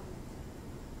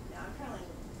 No, I'm currently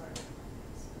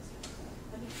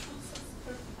looking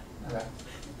for Okay.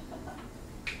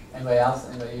 Anybody else?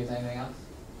 Anybody use anything else?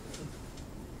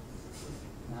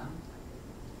 No?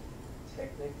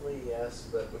 Technically, yes,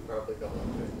 but we probably don't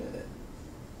want to admit it.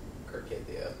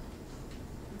 Cricadia.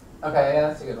 Okay, yeah,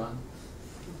 that's a good one.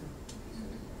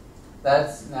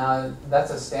 That's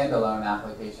a standalone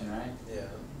application, right? Yeah.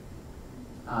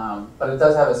 But it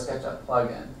does have a SketchUp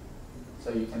plugin,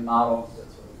 so you can model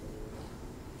That's what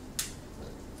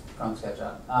from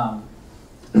SketchUp.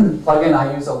 Plugin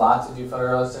I use a lot to do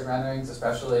photorealistic renderings,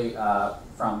 especially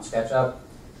from SketchUp,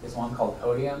 is one called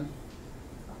Podium.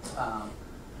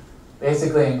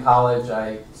 Basically, in college,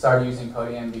 I started using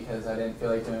Podium because I didn't feel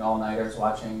like doing all-nighters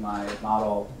watching my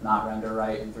model not render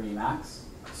right in 3D Max.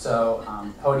 So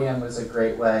Podium was a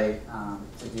great way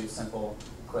to do simple,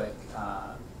 quick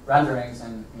renderings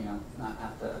and not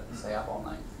have to stay up all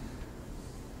night,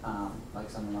 like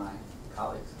some of my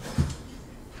colleagues.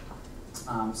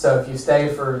 So if you stay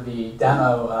for the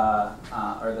demo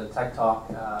or the tech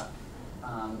talk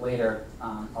later,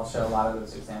 I'll show a lot of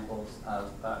those examples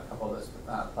of a couple of those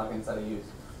plugins that I use.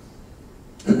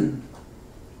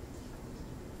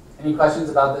 Any questions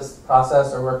about this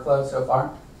process or workflow so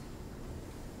far?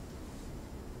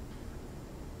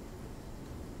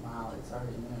 Wow, it's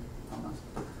already new, almost.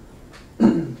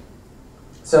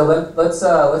 So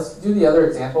let's do the other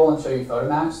example and show you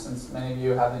PhotoMatch, since many of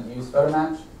you haven't used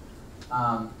PhotoMatch.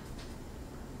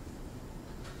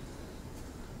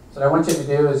 So what I want you to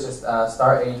do is just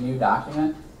start a new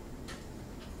document.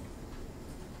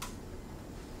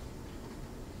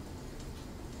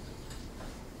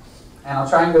 And I'll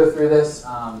try and go through this,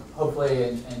 hopefully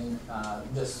in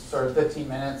just sort of 15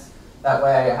 minutes. That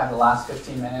way I have the last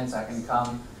 15 minutes. I can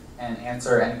come and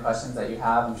answer any questions that you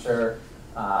have. I'm sure,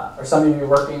 are some of you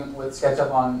working with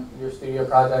SketchUp on your studio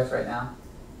projects right now?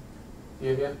 A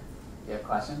few of you? Do you have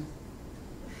questions?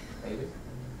 Maybe.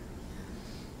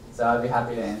 So I'd be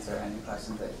happy to answer any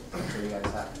questions that I'm sure you guys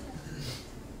have.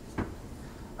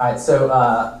 All right, so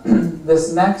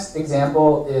this next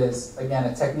example is, again,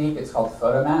 a technique. It's called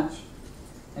PhotoMatch.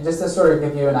 And just to sort of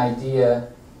give you an idea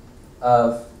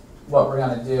of what we're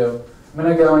going to do, I'm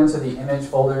going to go into the image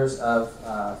folders of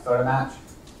PhotoMatch.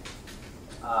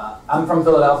 I'm from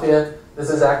Philadelphia. This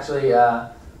is actually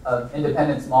of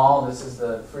Independence Mall. This is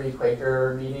the Free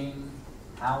Quaker Meeting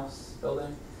House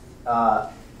building.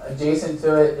 Adjacent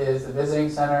to it is the Visiting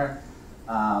Center,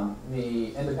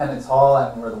 the Independence Hall,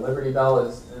 and where the Liberty Bell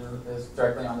is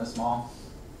directly on this mall.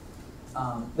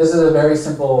 This is a very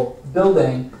simple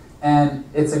building, and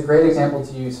it's a great example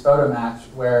to use PhotoMatch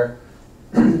where,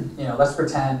 let's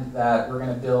pretend that we're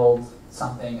going to build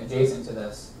something adjacent to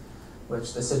this,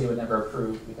 which the city would never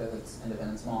approve because it's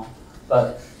Independence Mall.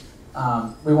 But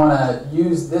we want to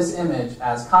use this image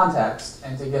as context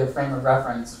and to get a frame of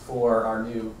reference for our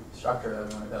new structure that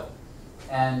we want to build.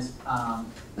 And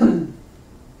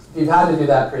if you've had to do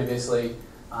that previously,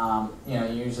 you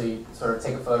usually sort of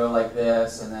take a photo like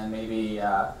this and then maybe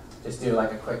just do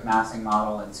like a quick massing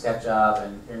model in SketchUp,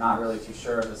 and you're not really too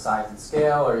sure of the size and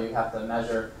scale, or you have to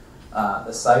measure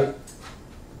the site.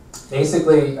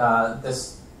 Basically,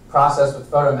 this process with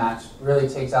PhotoMatch really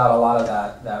takes out a lot of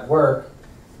that work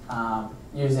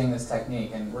using this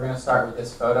technique. And we're going to start with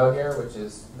this photo here, which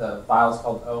is the file is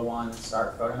called O1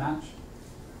 Start Photo Match.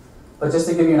 But just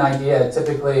to give you an idea,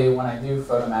 typically when I do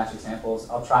photo match examples,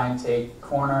 I'll try and take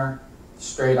corner,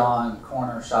 straight on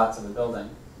corner shots of the building.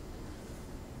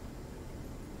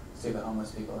 See the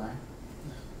homeless people there?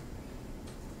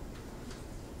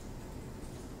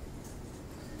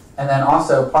 And then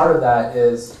also part of that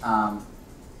is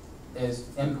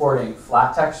importing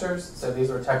flat textures. So these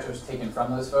were textures taken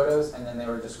from those photos, and then they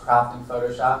were just cropped in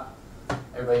Photoshop.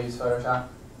 Everybody use Photoshop?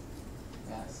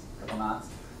 Yes, a couple nods.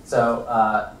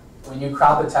 So when you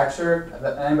crop a texture,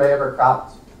 anybody ever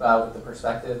cropped with the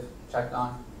perspective checked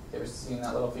on? You ever seen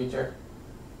that little feature?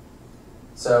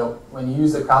 So when you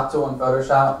use the crop tool in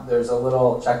Photoshop, there's a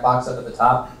little checkbox up at the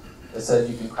top that says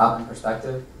you can crop in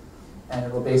perspective. And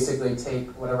it will basically take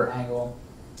whatever angle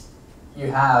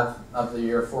you have of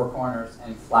your four corners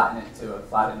and flatten it to a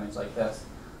flat image like this,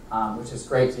 which is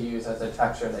great to use as a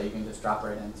texture that you can just drop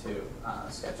right into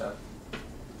SketchUp.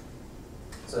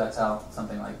 So that's how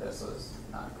something like this was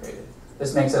created.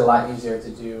 This makes it a lot easier to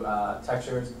do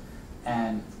textures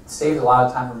and saves a lot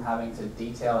of time from having to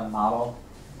detail and model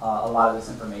a lot of this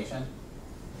information.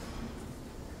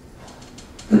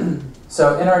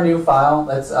 So in our new file,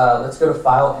 let's go to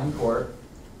File, Import.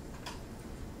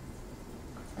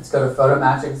 Let's go to Photo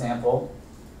Match Example.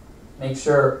 Make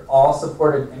sure all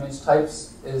supported image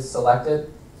types is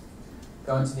selected.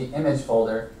 Go into the Image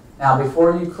folder. Now,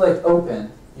 before you click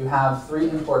Open, you have 3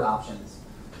 import options.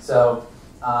 So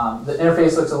the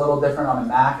interface looks a little different on a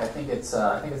Mac. I think it's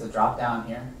a drop down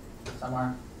here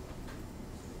somewhere.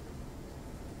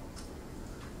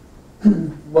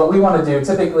 What we want to do,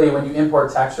 typically when you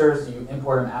import textures, you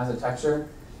import them as a texture.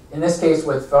 In this case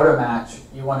with Photo Match,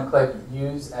 you want to click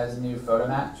Use as New Photo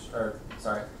Match, or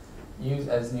sorry, Use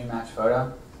as New Match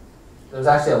Photo. There's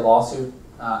actually a lawsuit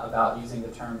about using the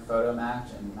term Photo Match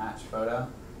and Match Photo,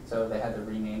 so they had to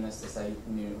rename this to say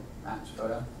New Match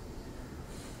Photo.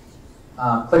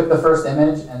 Click the first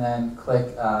image and then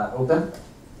click Open.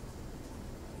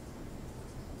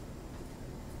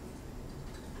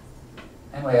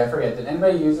 Anyway, I forget, did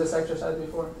anybody use this exercise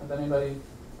before? Has anybody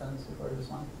done this before,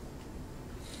 just one?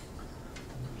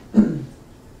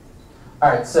 All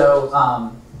right, so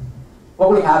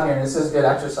what we have here, and this is a good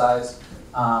exercise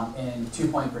in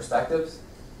 2-point perspectives.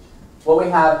 What we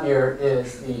have here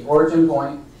is the origin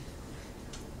point,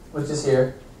 which is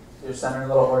here, your center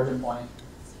little origin point.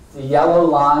 The yellow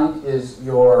line is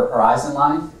your horizon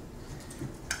line.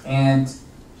 And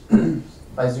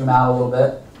if I zoom out a little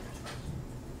bit,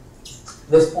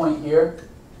 this point here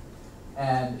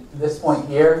and this point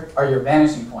here are your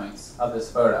vanishing points of this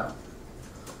photo.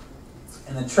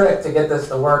 And the trick to get this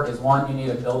to work is, one, you need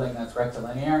a building that's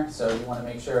rectilinear, so you want to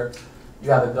make sure you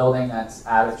have a building that's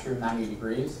at a true 90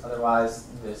 degrees, otherwise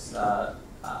this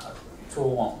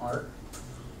tool won't work.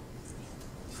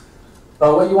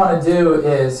 But what you want to do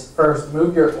is first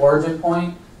move your origin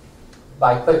point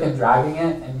by clicking and dragging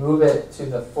it and move it to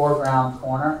the foreground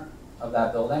corner of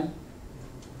that building.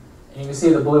 And you can see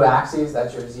the blue axes,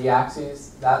 that's your z-axis.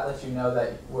 That lets you know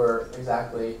that we're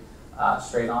exactly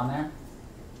straight on there.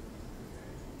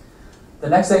 The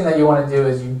next thing that you want to do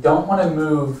is you don't want to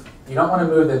move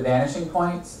the vanishing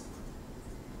points.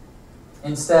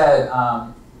 Instead,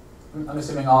 I'm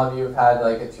assuming all of you have had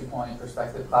like a 2-point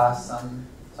perspective class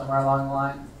somewhere along the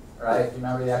line, right? Do you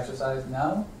remember the exercise?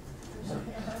 No?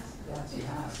 Yes, you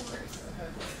have.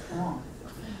 Come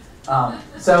on.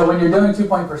 So when you're doing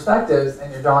 2-point perspectives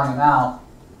and you're drawing them out,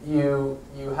 you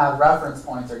have reference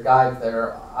points or guides that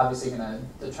are obviously going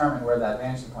to determine where that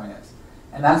vanishing point is.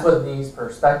 And that's what these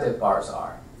perspective bars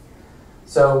are.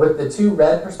 So with the 2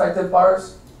 red perspective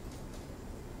bars,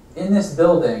 in this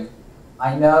building,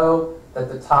 I know that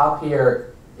the top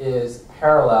here is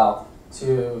parallel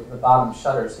to the bottom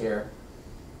shutters here.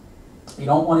 You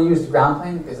don't want to use the ground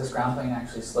plane because this ground plane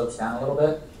actually slopes down a little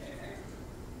bit.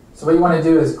 So what you want to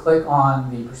do is click on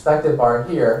the perspective bar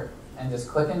here and just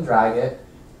click and drag it.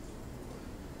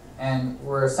 And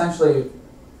we're essentially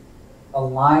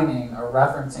aligning or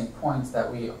referencing points that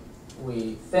we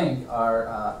think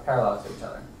are parallel to each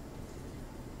other.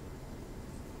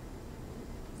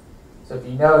 So if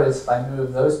you notice, if I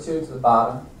move those 2 to the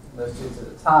bottom, those 2 to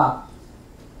the top,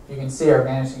 you can see our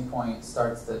vanishing point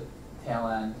starts to tail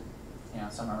end,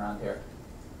 somewhere around here.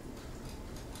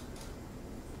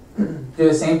 Do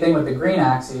the same thing with the green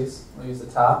axes. We'll use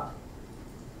the top.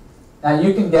 Now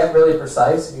you can get really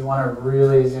precise if you want to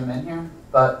really zoom in here,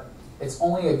 but it's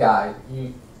only a guide.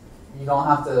 You don't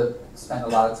have to spend a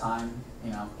lot of time,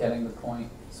 getting the point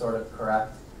sort of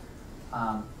correct.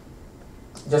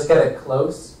 Just get it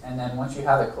close, and then once you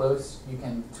have it close, you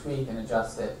can tweak and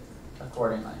adjust it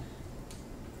accordingly.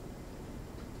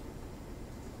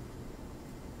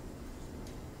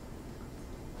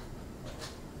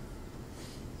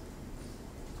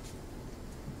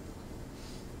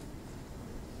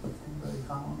 Anybody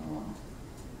following along?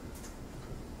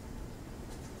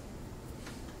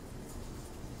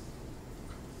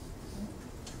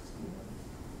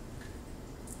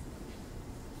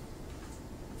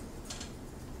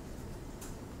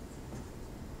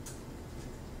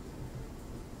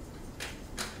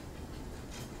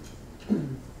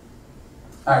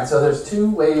 All right, so there's two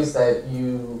ways that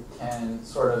you can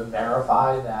sort of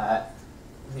verify that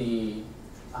the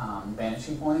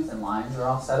vanishing points and lines are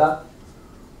all set up.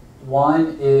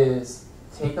 One is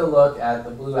take a look at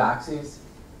the blue axes.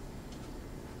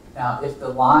 Now, if the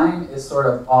line is sort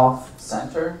of off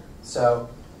center, so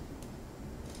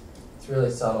it's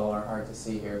really subtle or hard to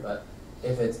see here, but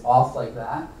if it's off like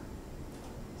that,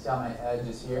 see how my edge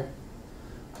is here?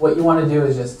 What you want to do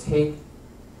is just take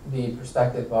the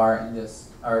perspective bar and just,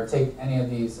 or take any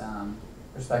of these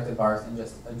perspective bars and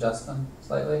just adjust them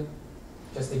slightly,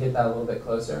 just to get that a little bit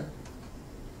closer.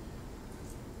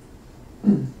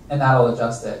 And that'll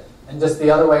adjust it. And just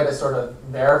the other way to sort of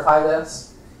verify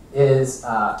this is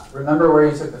remember where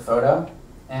you took the photo,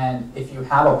 and if you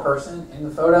have a person in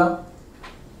the photo,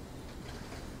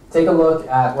 take a look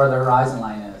at where the horizon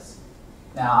line is.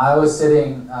 Now, I was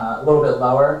sitting a little bit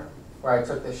lower where I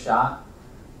took this shot,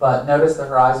 but notice the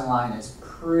horizon line is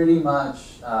pretty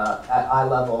much at eye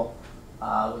level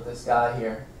with this guy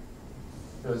here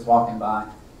who was walking by.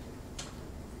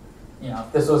 You know,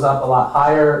 if this was up a lot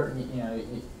higher, you know,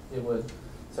 it would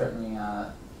certainly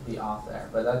be off there.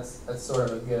 But that's sort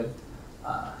of a good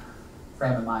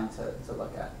frame of mind to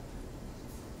look at.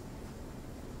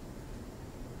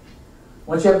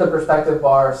 Once you have the perspective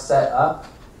bar set up,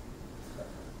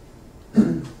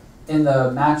 in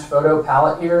the Match Photo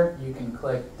palette here, you can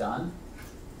click Done.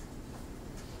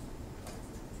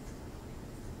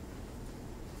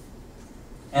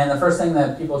 And the first thing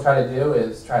that people try to do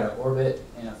is try to orbit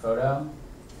in a photo.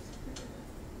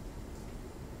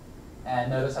 And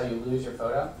notice how you lose your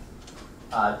photo.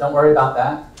 Don't worry about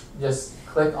that. Just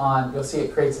click on, you'll see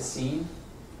it creates a scene.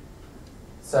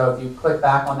 So if you click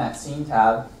back on that scene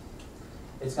tab,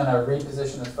 it's going to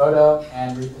reposition the photo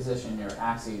and reposition your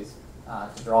axes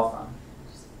to draw from.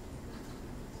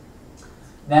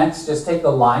 Next, just take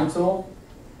the line tool,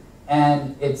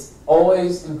 and it's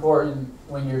always important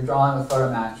when you're drawing with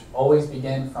Photo Match, always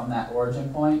begin from that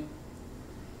origin point.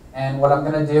 And what I'm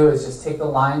going to do is just take the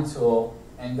line tool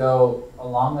and go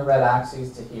along the red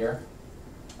axes to here.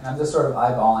 And I'm just sort of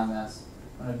eyeballing this.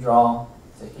 I'm going to draw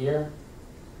to here.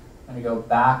 I'm going to go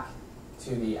back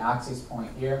to the axis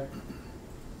point here,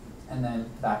 and then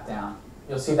back down.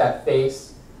 You'll see that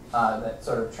face, that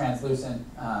sort of translucent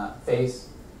face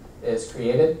is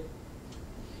created.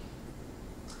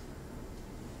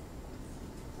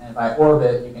 And if I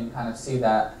orbit, you can kind of see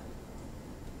that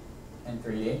in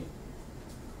 3D.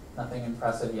 Nothing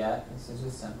impressive yet. This is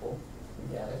just simple.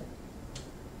 You get it.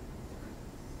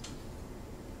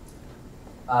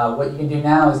 What you can do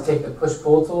now is take the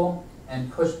push-pull tool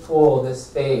and push-pull this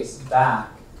face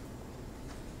back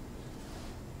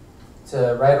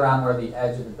to right around where the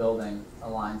edge of the building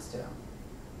aligns to.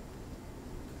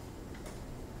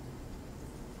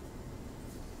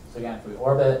 So again, if we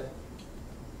orbit,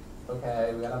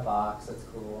 okay, we got a box, that's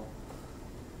cool.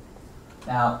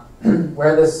 Now,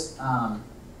 where this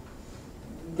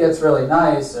gets really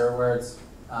nice, or where it's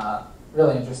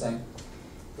really interesting,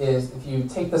 is if you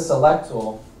take the select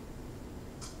tool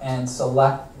and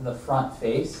select the front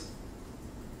face,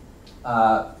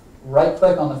 right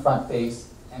click on the front face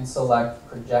and select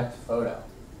Project Photo.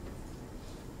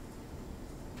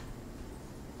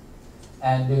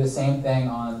 And do the same thing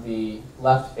on the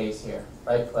left face here.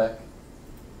 Right click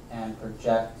and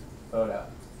Project Photo.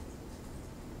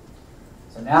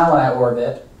 So now when I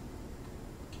orbit,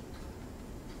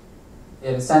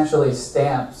 it essentially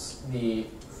stamps the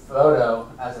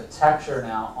photo as a texture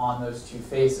now on those two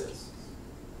faces.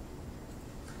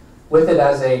 With it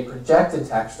as a projected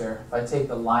texture, if I take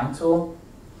the line tool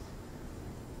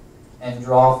and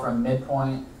draw from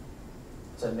midpoint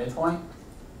to midpoint,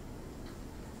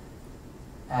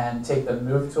 and take the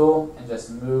move tool and just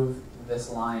move this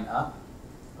line up,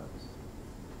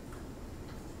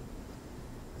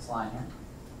 this line here,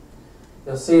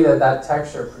 you'll see that that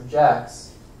texture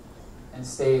projects and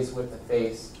stays with the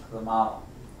face of the model.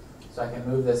 So I can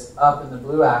move this up in the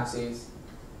blue axis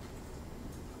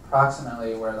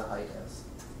approximately where the height is,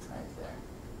 right there.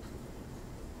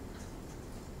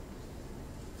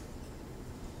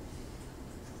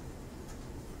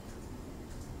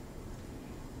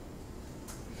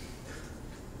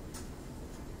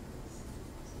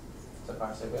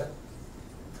 far, so good.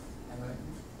 Anyway.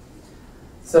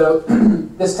 So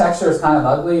this texture is kind of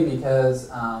ugly because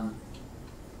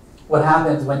what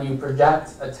happens when you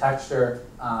project a texture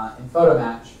in photo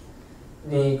match,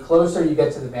 the closer you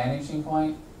get to the vanishing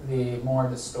point, the more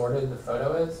distorted the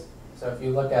photo is. So if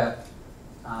you look at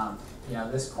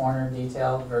this corner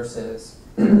detail versus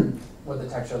what the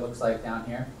texture looks like down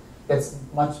here, it's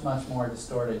much, much more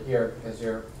distorted here because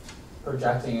you're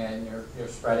projecting it and you're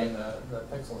spreading the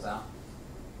pixels out.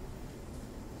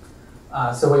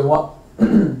 So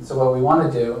what we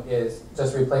want to do is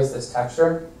just replace this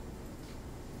texture.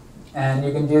 And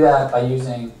you can do that by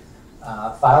using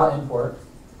File Import.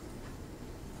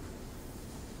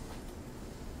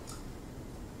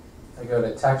 I go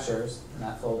to Textures in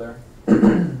that folder.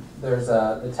 There's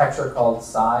the texture called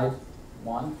Side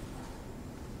 1.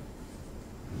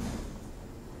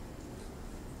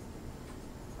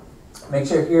 Make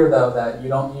sure here, though, that you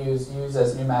don't use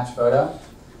as new match photo,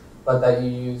 but that you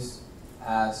use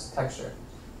as texture.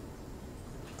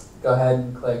 Go ahead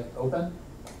and click Open.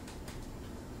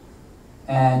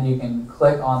 And you can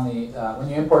click on the, when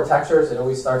you import textures, it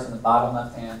always starts in the bottom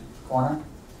left-hand corner.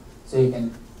 So you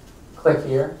can click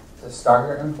here to start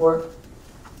your import.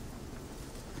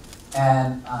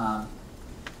 And a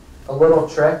little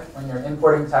trick when you're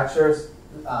importing textures,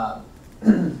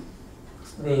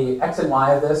 the X and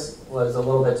Y of this was a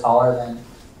little bit taller than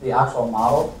the actual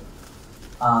model.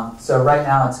 So right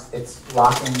now it's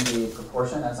locking the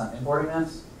proportion as I'm importing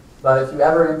this. But if you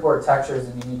ever import textures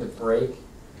and you need to break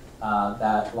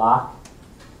that lock,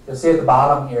 you'll see at the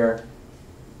bottom here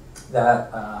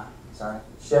that,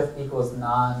 shift equals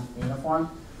non-uniform.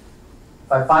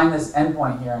 If I find this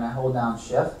endpoint here and I hold down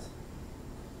shift,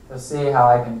 you'll see how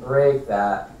I can break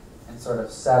that and sort of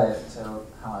set it to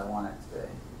how I want it to be.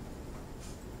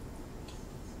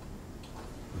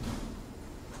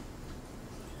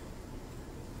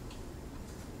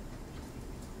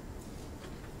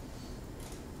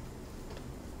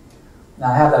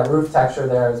 Now I have that roof texture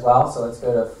there as well, so let's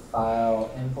go to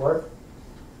File, Import,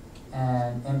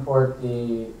 and import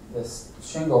this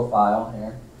shingle file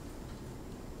here.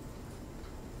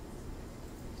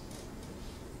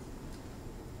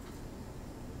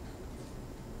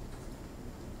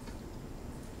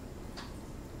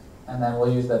 And then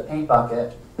we'll use the paint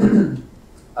bucket. If you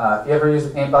ever use a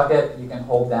paint bucket, you can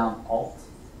hold down Alt,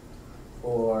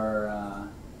 or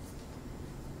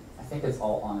I think it's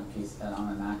Alt on a piece on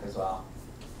a Mac as well.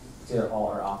 It's either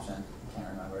Alt or Option. I can't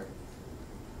remember.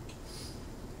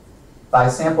 If I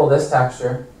sample this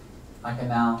texture, I can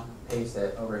now paste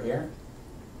it over here.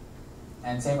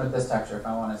 And same with this texture. If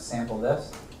I want to sample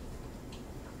this,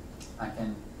 I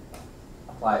can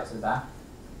apply it to the back.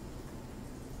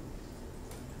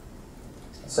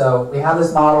 So we have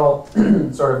this model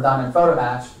sort of done in photo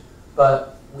match,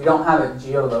 but we don't have it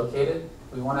geolocated.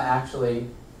 We want to actually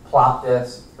plot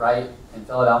this right in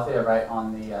Philadelphia, right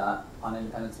on the on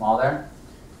Independence Mall there,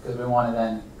 because we want to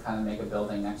then kind of make a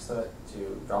building next to it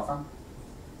to draw from.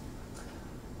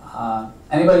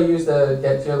 Anybody use the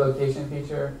Get Geolocation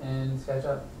feature in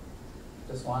SketchUp?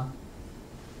 Just one?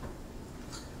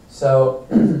 So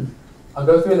I'll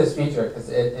go through this feature because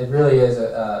it really is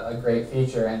a great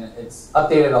feature, and it's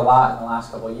updated a lot in the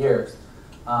last couple of years.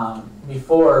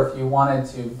 Before, if you wanted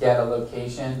to get a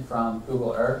location from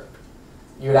Google Earth,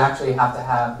 you would actually have to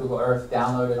have Google Earth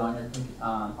downloaded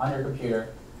on your computer.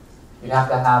 You'd have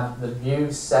to have the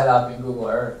view set up in Google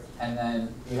Earth, and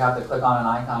then you'd have to click on an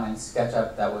icon in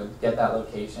SketchUp that would get that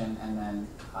location and then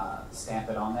stamp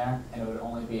it on there, and it would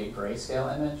only be a grayscale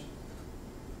image.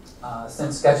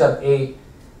 Since SketchUp 8,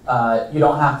 you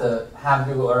don't have to have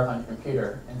Google Earth on your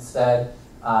computer. Instead,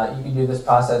 you can do this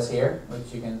process here,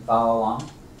 which you can follow along.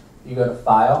 You go to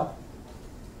File,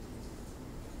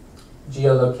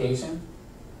 Geolocation.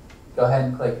 Go ahead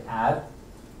and click Add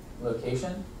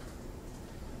Location.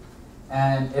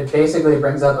 And it basically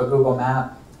brings up a Google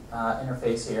Map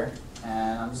interface here.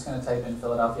 And I'm just going to type in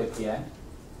Philadelphia, PA.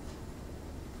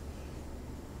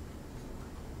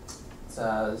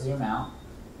 Let's zoom out.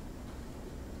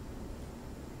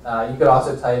 You could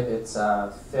also type it's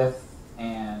 5th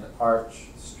and Arch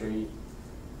Street,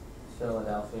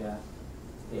 Philadelphia,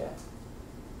 PA.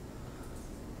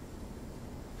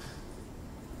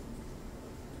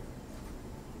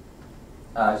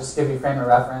 Just to give you a frame of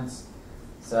reference.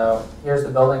 So here's the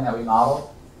building that we modeled.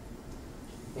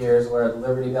 Here's where the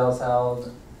Liberty Bell's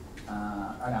held.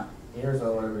 Here's where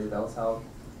the Liberty Bell's held.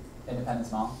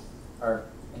 Independence Mall, or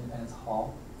Independence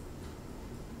Hall.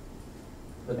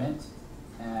 The Mint,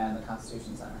 and the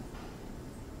Constitution Center.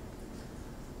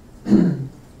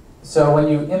 So when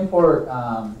you import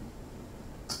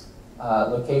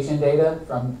location data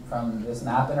from this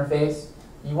map interface,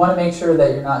 you want to make sure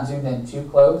that you're not zoomed in too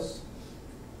close,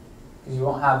 because you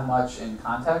won't have much in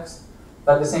context.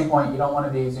 But at the same point, you don't want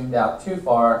to be zoomed out too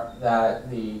far that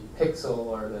the pixel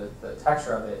or the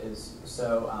texture of it is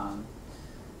so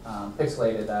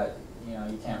pixelated that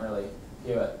you can't really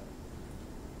view it.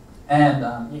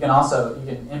 And you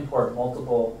can import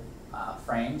multiple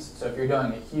frames. So if you're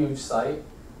doing a huge site,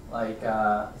 like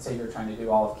say you're trying to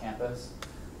do all of campus,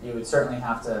 you would certainly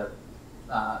have to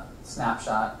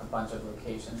snapshot a bunch of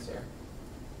locations here.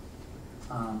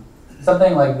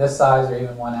 Something like this size, or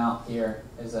even one out here,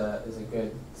 is a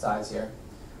good size here.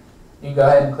 You can go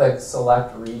ahead and click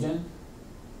Select Region,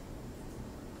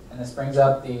 and this brings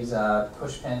up these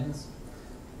push pins.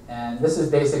 And this is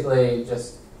basically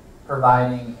just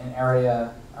providing an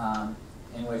area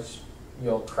in which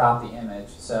you'll crop the image.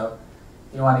 So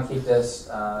if you want to keep this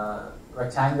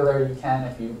rectangular, you can.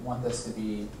 If you want this to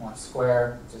be more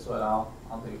square, which is what I'll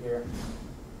do here.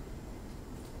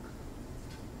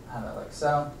 Have it like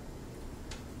so.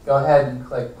 Go ahead and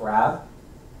click Grab,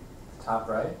 top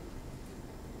right.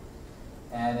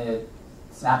 And it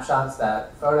snapshots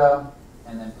that photo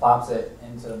and then plops it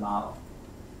into the model.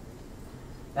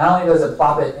 Not only does it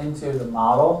plop it into the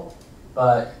model,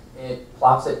 but it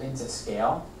plops it into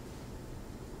scale.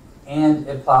 And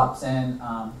it plops in,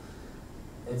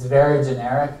 it's very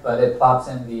generic, but it plops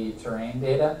in the terrain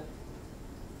data.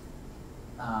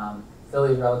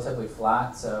 Philly is relatively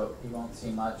flat, so you won't see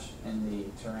much in the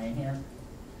terrain here.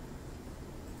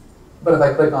 But if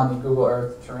I click on the Google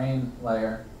Earth terrain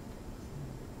layer,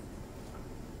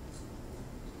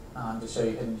 to show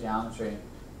you hidden geometry,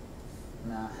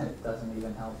 no, it doesn't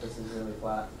even help. This is really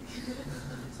flat.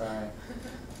 Sorry.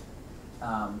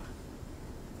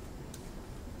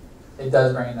 It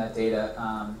does bring in that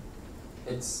data.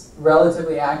 It's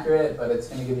relatively accurate, but it's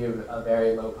going to give you a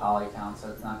very low poly count, so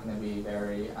it's not going to be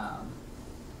very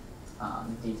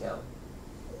detailed.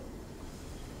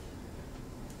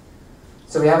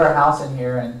 So we have our house in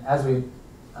here, and as we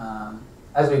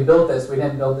built this, we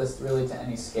didn't build this really to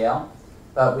any scale,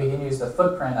 but we can use the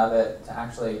footprint of it to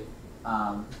actually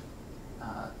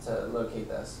to locate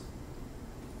this.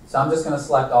 So I'm just going to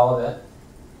select all of it,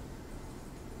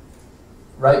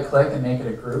 right click and make it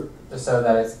a group, just so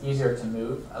that it's easier to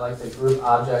move. I like to group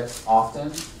objects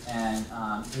often and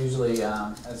usually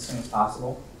as soon as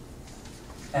possible.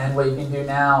 And what you can do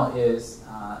now is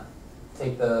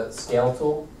take the scale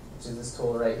tool, which is this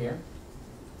tool right here,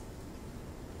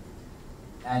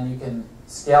 and you can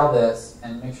scale this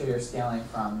and make sure you're scaling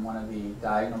from one of the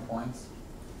diagonal points.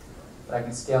 But I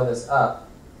can scale this up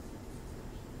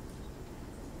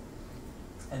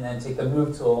and then take the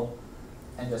move tool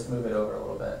and just move it over a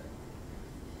little bit.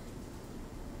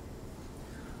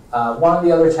 One of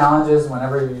the other challenges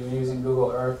whenever you're using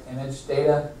Google Earth image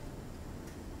data,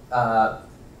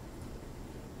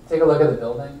 take a look at the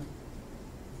building.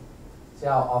 See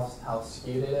how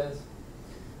skewed it is?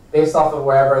 Based off of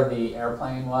wherever the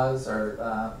airplane was,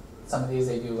 or some of these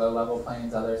they do low-level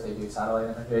planes, others they do satellite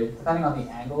imagery. Depending on the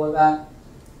angle of that,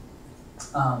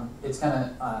 it's going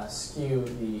to skew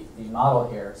the model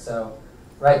here. So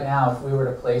right now, if we were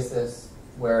to place this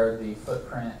where the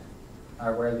footprint,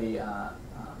 or where the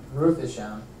roof is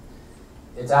shown,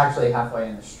 it's actually halfway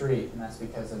in the street, and that's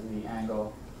because of the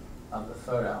angle of the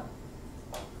photo.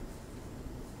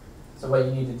 So what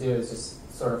you need to do is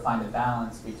just sort of find a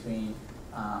balance between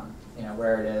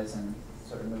where it is and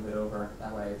sort of move it over.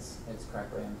 That way it's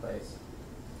correctly in place.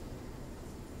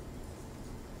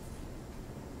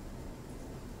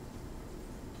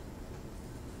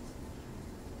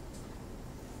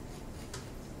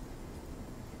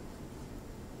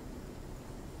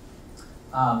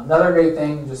 Another great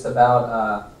thing just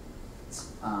about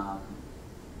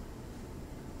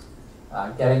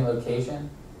getting location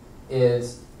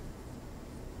is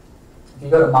if you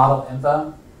go to Model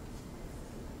Info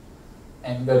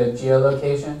and go to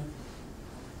Geolocation,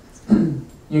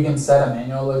 you can set a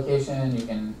manual location. You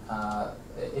can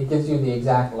it gives you the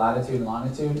exact latitude and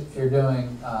longitude. If you're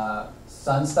doing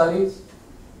sun studies,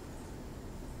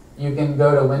 you can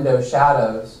go to Window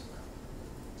Shadows,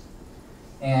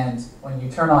 and when you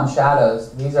turn on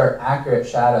shadows, these are accurate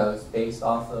shadows based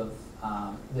off of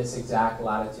this exact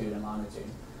latitude and longitude.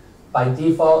 By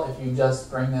default, if you just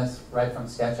bring this right from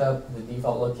SketchUp, the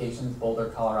default location is Boulder,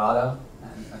 Colorado,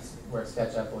 and that's where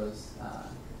SketchUp was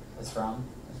from.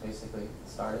 It's basically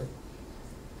started.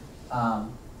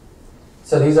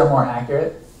 So these are more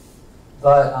accurate.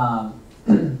 But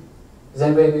does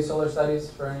anybody do solar studies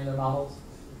for any of their models?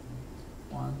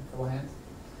 One, couple hands.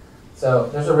 So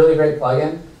there's a really great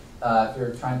plugin if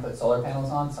you're trying to put solar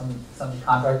panels on, some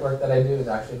contract work that I do is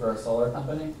actually for a solar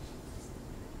company.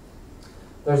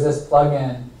 There's this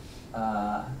plugin,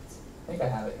 I think I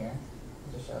have it here.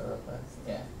 I'll just show it real quick.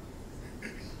 Yeah.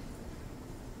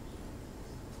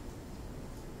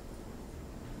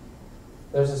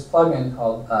 There's this plugin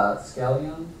called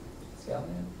Scallion.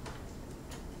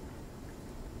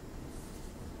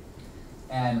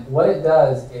 And what it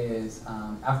does is,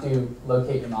 after you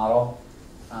locate your model,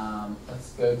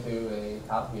 let's go to a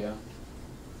top view.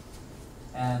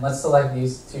 And let's select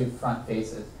these two front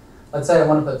faces. Let's say I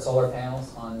want to put solar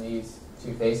panels on these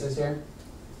two faces here.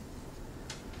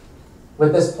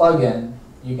 With this plugin,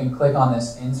 you can click on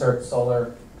this Insert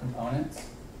Solar Components.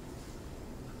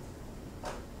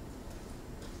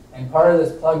 And part of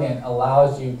this plugin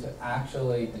allows you to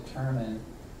actually determine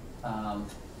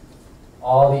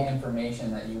all the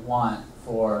information that you want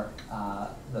for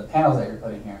the panels that you're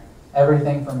putting here.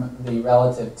 Everything from the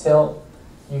relative tilt.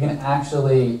 You can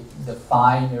actually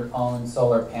define your own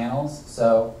solar panels.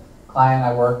 So, client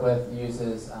I work with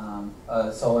uses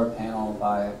a solar panel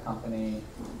by a company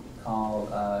called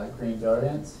Green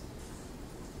Brilliance.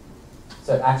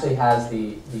 So it actually has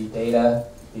the data,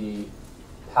 the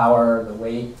power, the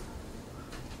weight.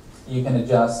 You can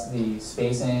adjust the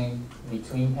spacing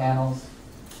between panels.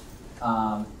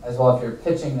 As well, if you're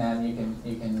pitching them, you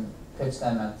can pitch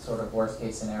them at sort of worst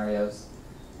case scenarios.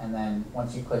 And then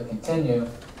once you click continue,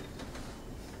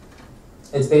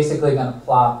 it's basically going to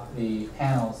plop the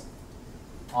panels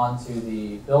onto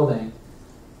the building,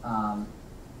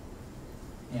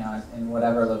 in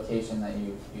whatever location that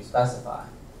you specify.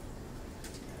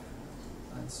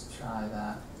 Let's try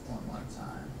that one more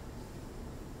time.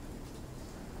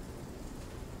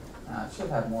 It should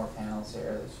have more panels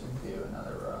here. This should do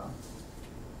another row.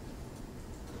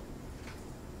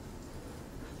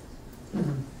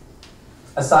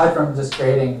 Aside from just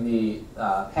creating the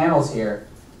panels here,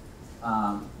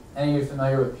 any of you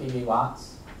familiar with PV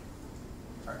Watts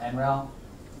or NREL?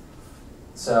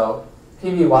 So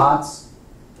PV Watts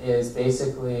is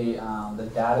basically the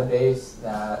database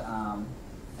that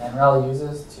NREL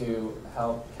uses to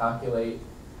help calculate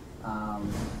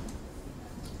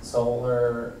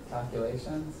solar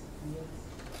calculations.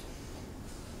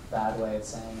 Bad way of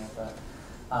saying it,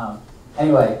 but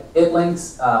anyway, it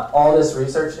links all this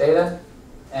research data,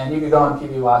 and you could go on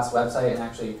PV Watts' website and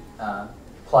actually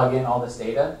plug in all this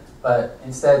data. But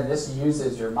instead, this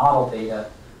uses your model data,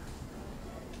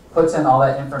 puts in all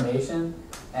that information,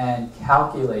 and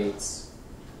calculates.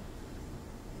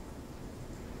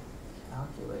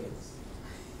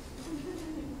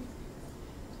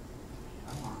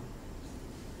 Come on.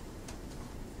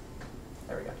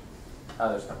 There we go. Oh,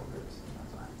 there's a couple groups.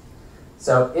 That's fine.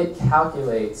 So it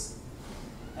calculates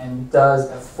and does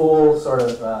a full sort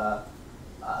of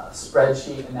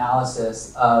spreadsheet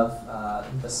analysis of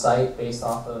the site based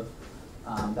off of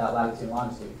that latitude and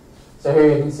longitude. So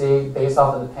here you can see, based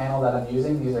off of the panel that I'm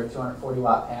using, these are 240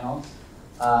 watt panels.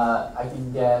 I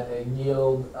can get a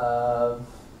yield of,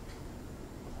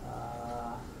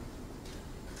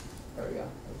 there we go,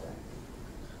 right there.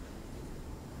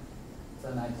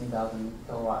 So 19,000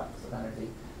 kilowatts of energy.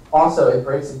 Also, it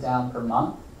breaks it down per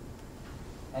month.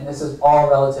 And this is all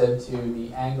relative to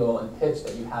the angle and pitch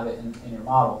that you have it in your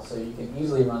model. So you can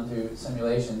easily run through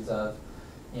simulations of,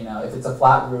 if it's a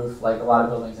flat roof, like a lot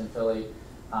of buildings in Philly,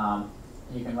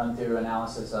 you can run through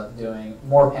analysis of doing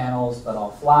more panels but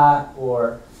all flat,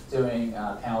 or doing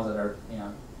panels that are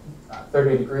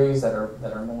 30 degrees that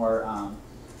are more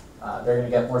they're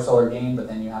going to get more solar gain, but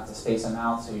then you have to space them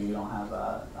out so you don't have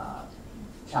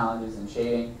challenges in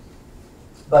shading.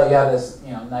 But you have this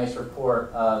nice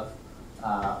report of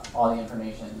all the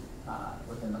information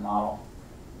within the model.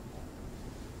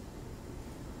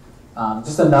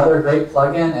 Just another great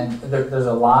plugin, and there's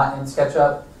a lot in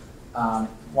SketchUp.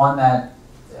 One that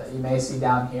you may see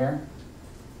down here.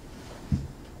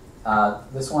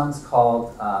 This one's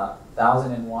called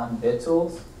 1001 Bit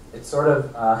Tools. It's sort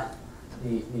of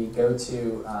the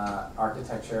go-to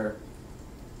architecture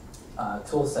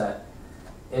tool set.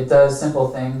 It does simple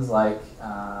things like,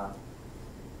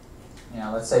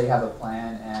 let's say you have a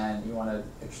plan and you want to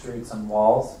extrude some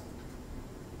walls.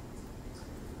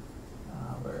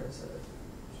 Where is it?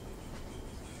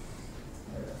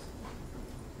 There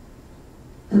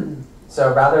it is.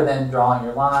 So rather than drawing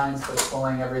your lines,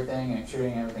 pulling everything and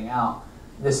extruding everything out,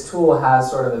 this tool has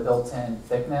sort of a built-in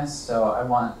thickness. So I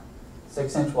want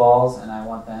 6-inch walls, and I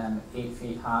want them 8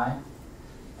 feet high,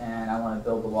 and I want to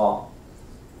build the wall.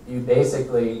 You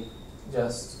basically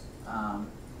just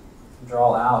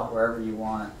draw out wherever you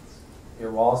want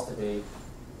your walls to be,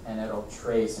 and it'll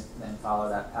trace and follow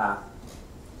that path.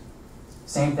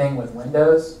 Same thing with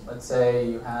windows. Let's say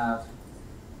you have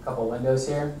a couple windows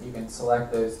here. You can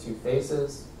select those two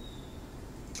faces,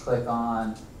 click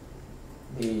on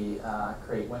the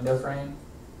create window frame.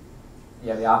 You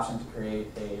have the option to create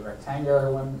a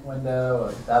rectangular window,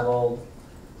 a beveled,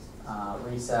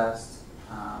 recessed.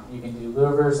 You can do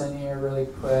louvers in here really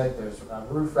quick. There's a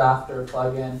roof rafter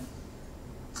plugin.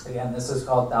 Again, this is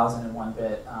called 1001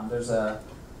 bit. There's a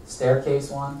staircase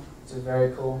one, which is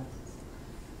very cool.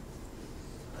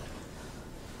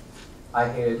 I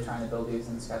hated trying to build these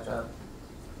in SketchUp.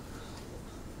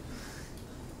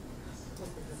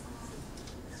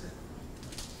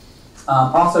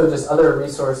 Also, just other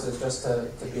resources just to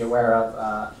be aware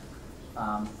of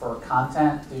for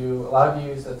content. Do a lot of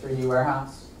you use the 3D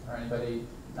warehouse? Or anybody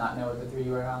not know what the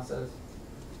 3D warehouse is?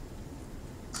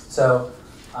 So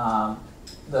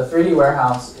the 3D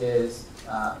warehouse is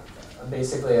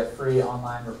basically a free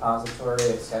online repository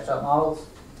of SketchUp models.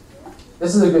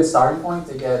 This is a good starting point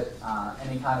to get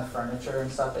any kind of furniture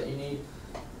and stuff that you need.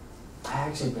 I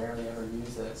actually barely ever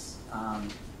use this.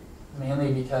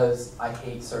 Mainly because I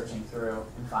hate searching through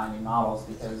and finding models,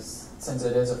 because since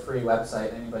it is a free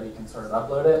website, anybody can sort of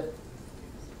upload it.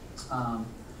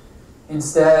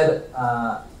 Instead,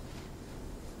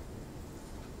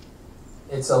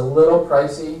 it's a little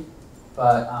pricey,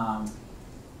 but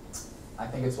I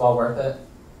think it's well worth it.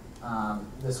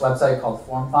 This website called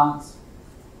FormFonts.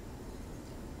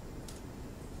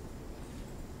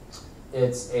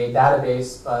 It's a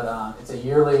database, but it's a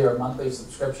yearly or monthly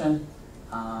subscription.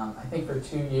 I think for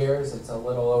 2 years, it's a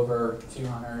little over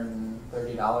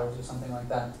 $230 or something like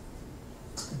that.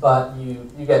 But you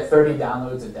get 30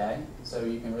 downloads a day, so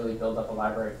you can really build up a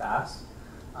library fast.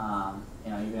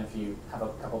 Even if you have a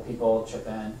couple people chip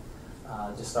in,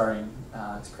 just starting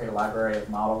to create a library of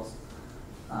models.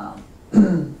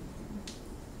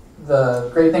 The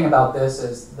great thing about this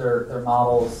is their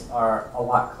models are a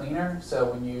lot cleaner. So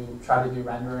when you try to do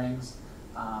renderings,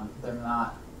 they're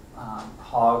not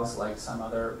hogs like some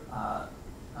other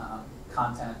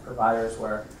content providers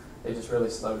where they just really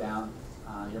slow down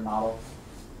your model.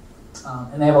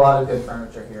 And they have a lot of good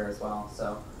furniture here as well.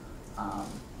 So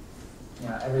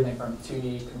everything from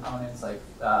 2D components like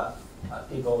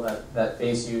people that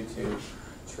face you to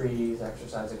trees,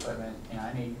 exercise equipment,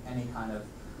 any kind of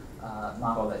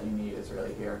model that you need is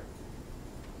really here.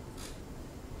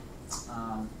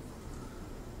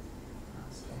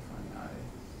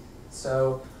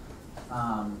 So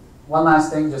one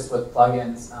last thing just with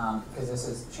plugins, because this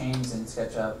has changed in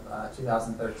SketchUp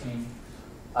 2013.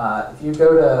 If you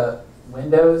go to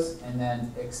Windows and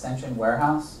then Extension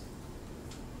Warehouse,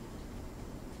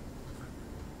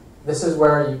 this is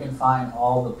where you can find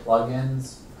all the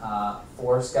plugins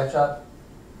for SketchUp.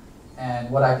 And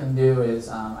what I can do is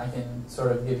I can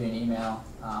sort of give you an email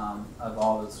of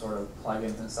all the sort of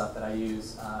plugins and stuff that I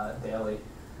use daily.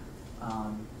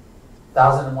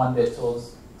 1001-bit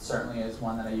tools certainly is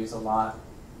one that I use a lot.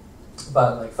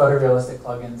 But like photorealistic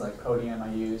plugins like Podium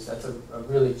I use, that's a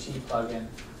really cheap plugin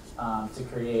to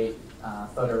create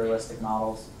photorealistic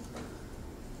models.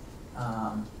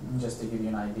 Just to give you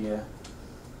an idea.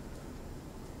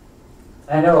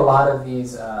 And I know a lot of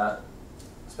these,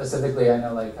 specifically I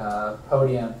know like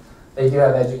Podium, they do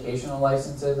have educational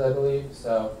licenses, I believe,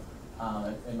 so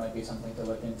it might be something to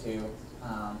look into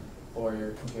for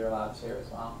your computer labs here as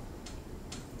well.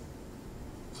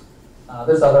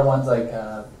 There's other ones like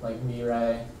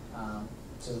V-Ray,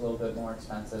 which is a little bit more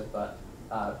expensive, but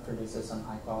produces some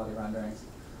high quality renderings.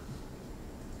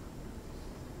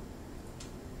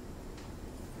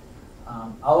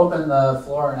 I'll open the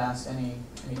floor and ask any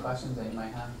questions that you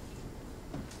might have.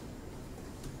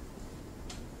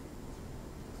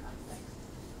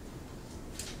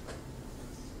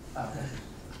 Okay.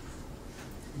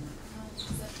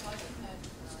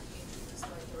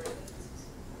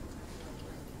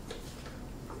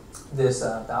 This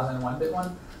 1001-bit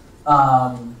one?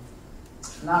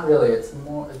 Not really. It's a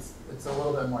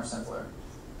little bit more simpler.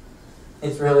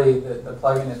 It's really the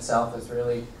plugin itself is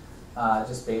really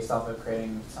just based off of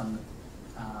creating some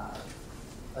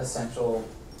essential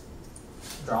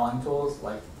drawing tools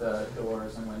like the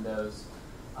doors and windows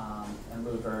and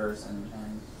louvers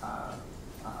and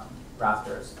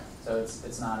rafters. So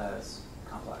it's not as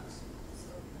complex.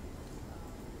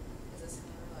 Is this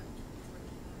similar like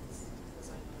 3D Max? Because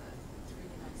I know that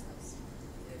 3D Max has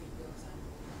heavy builds and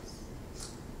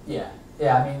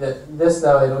Yeah. I mean, this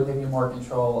though, it'll give you more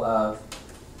control of,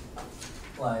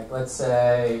 like, let's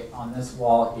say on this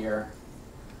wall here,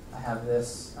 I have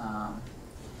this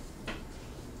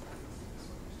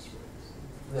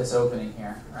this opening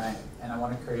here, right? And I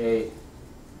want to create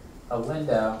a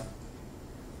window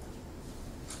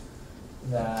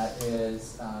that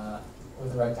is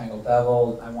with a rectangle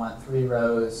beveled. I want 3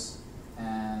 rows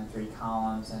and 3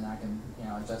 columns, and I can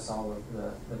adjust all of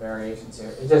the variations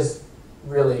here. It just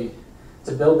really,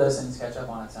 to build this in SketchUp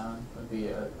on its own would be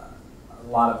a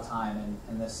lot of time,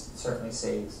 and this certainly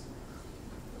saves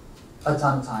a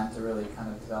ton of time to really kind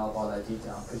of develop all that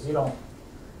detail, because you don't,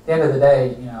 at the end of the day,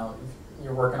 if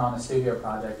you're working on a studio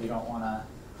project, you don't want to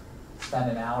spend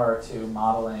an hour or 2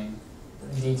 modeling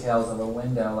details of a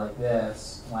window like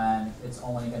this when it's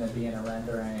only going to be in a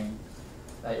rendering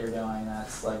that you're doing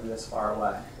that's like this far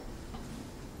away.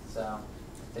 So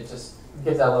it just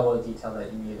gives that level of detail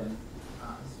that you need, and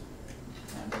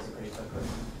does it pretty quickly.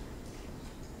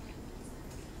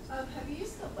 Have you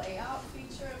used the layout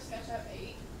feature of SketchUp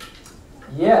 8?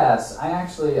 Yes, I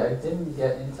didn't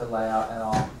get into layout at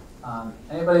all.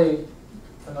 Anybody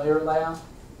familiar with layout?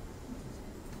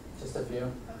 Just a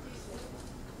few.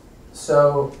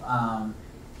 So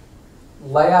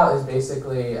layout is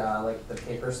basically like the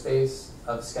paper space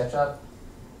of SketchUp.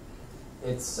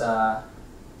 It's not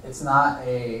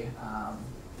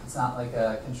like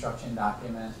a construction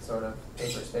document sort of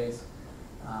paper space.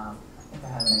 I think I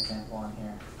have an example on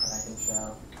here that I can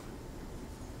show.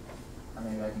 Or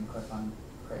maybe I can click on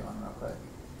create one real quick.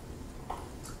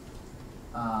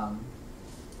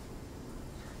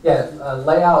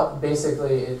 Layout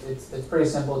basically it's pretty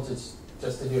simple just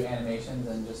to do animations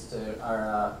and just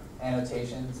to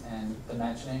annotations and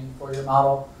dimensioning for your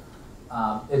model.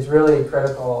 It's really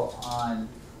critical on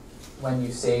when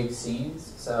you save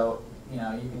scenes. So you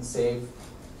can save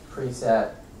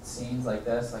preset scenes like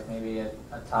this, like maybe a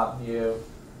top view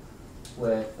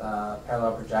with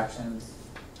parallel projections.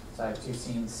 So I have 2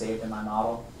 scenes saved in my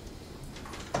model.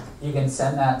 You can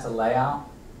send that to layout.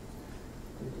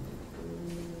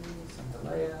 Send to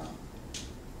layout.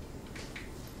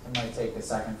 It might take a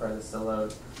second for this to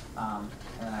load, and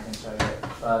then I can show you it.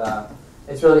 But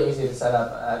it's really easy to set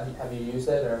up. Have you used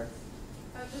it, or?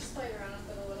 I've just played around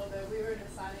with it a little bit. We were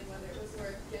deciding whether it was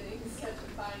worth getting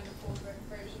SketchUp, buying the full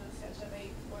version of SketchUp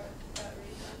 8 for that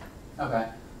reason. Okay.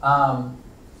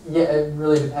 Yeah, it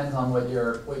really depends on what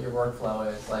your workflow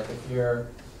is. Like if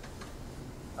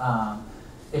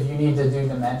you need to do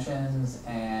dimensions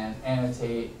and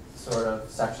annotate sort of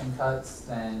section cuts,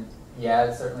 then yeah,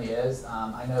 it certainly is.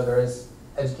 I know there is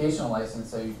educational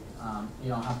license, so you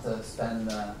don't have to spend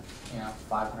the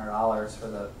 $500 for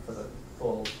the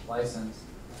full license.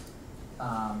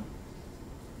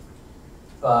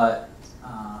 But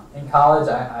in college,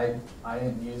 I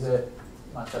didn't use it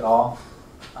much at all,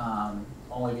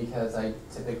 only because I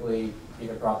typically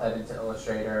either brought that into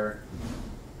Illustrator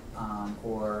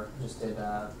or just did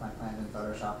my plans in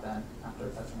Photoshop then after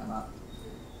touching them up.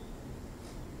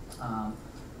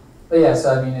 But yeah,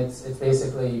 so I mean, it's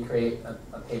basically you create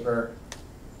a paper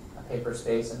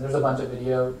space, and there's a bunch of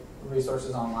video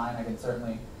resources online. I can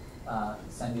certainly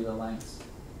send you the links.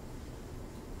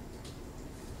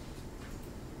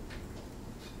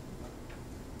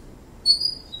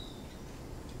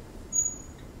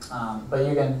 But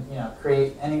you can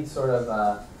create any sort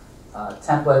of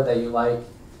template that you like.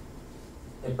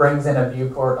 It brings in a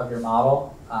viewport of your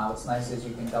model. What's nice is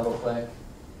you can double click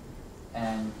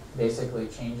and basically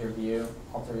change your view,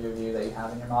 alter your view that you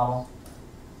have in your model.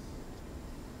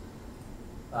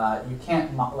 You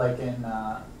can't, like in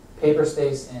paper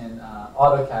space in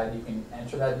AutoCAD, you can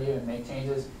enter that view and make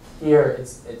changes. Here,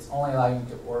 it's only allowing you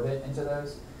to orbit into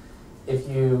those. If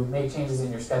you make changes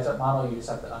in your SketchUp model, you just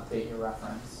have to update your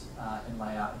reference in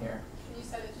layout here. Can you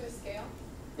set it to a scale?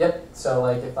 Yep. So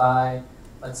like if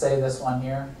let's say this one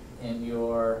here in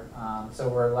your, so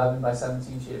we're 11 by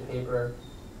 17 sheet of paper.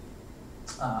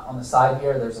 On the side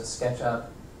here, there's a SketchUp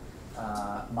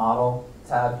model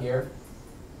tab here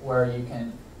where you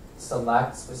can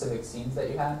select specific scenes that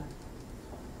you had.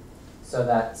 So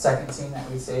that second scene that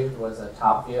we saved was a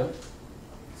top view.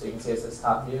 So you can see it says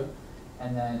top view.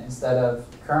 And then instead of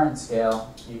current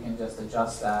scale, you can just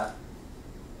adjust that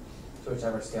to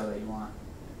whichever scale that you want.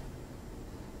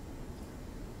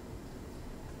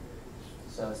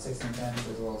 So 16th inch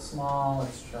is a little small.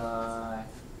 Let's try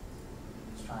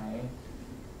 8.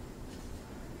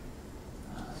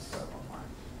 Let's go one more.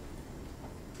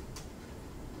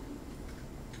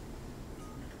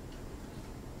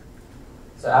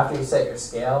 So after you set your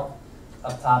scale,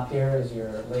 up top here is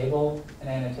your label and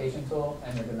annotation tool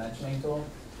and your dimensioning tool.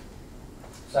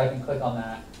 So I can click on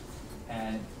that,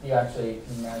 and you actually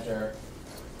can measure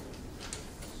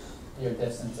your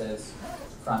distances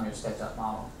from your SketchUp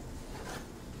model.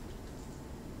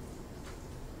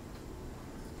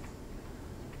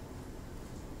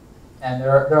 And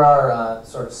there are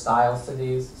sort of styles to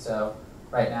these. So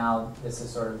Right now, this is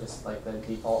sort of just like the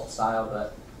default style,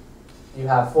 but you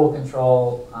have full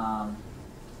control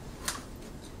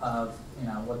of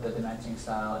what the dimensioning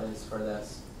style is for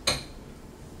this.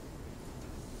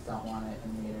 Don't want it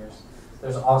in meters.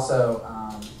 There's also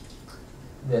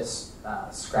this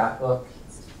scrapbook,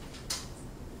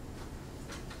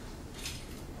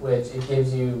 which it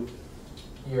gives you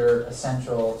your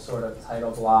essential sort of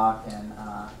title block and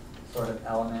sort of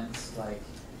elements, like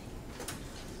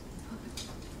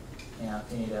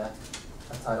if you need a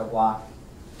title block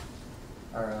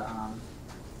or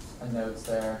a notes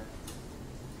there.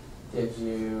 Gives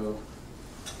you,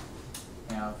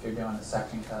 if you're doing a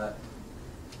section cut,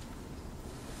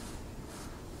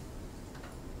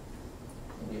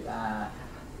 you do that.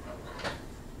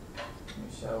 You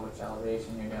show which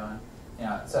elevation you're doing.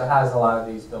 So it has a lot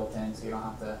of these built in, so you don't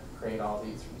have to create all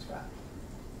these from scratch.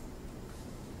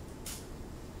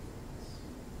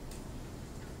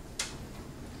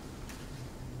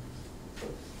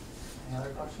 Any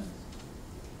other questions?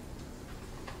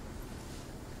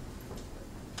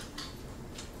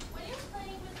 When you're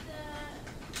playing with the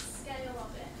scale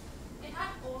of it, it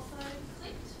had auto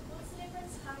clicked. What's the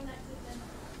difference having that clicked in?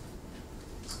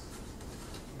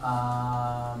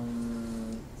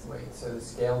 Wait, so the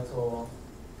scale tool.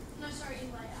 No, sorry,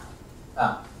 in layout.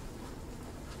 Oh.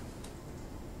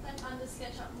 Like under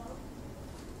SketchUp model.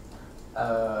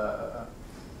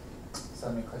 So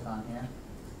let me click on here.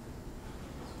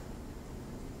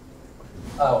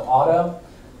 Oh, auto.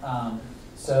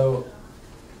 So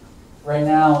right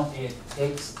now it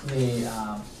takes the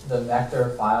vector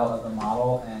file of the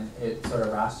model and it sort of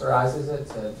rasterizes it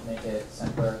to make it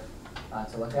simpler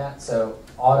to look at. So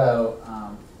auto,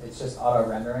 it's just auto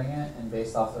rendering it, and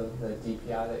based off of the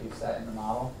DPI that you've set in the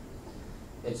model,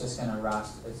 it's just going to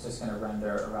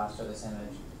render or raster this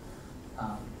image.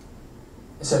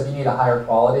 So if you need a higher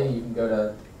quality, you can go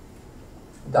to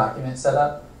document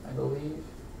setup, I believe.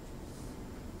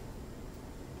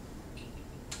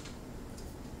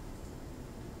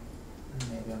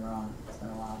 Maybe I'm wrong. It's been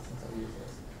a while since I've used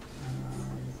this.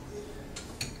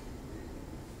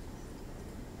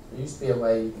 There used to be a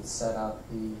way you could set up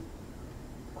the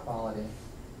quality.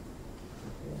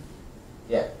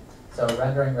 Yeah. So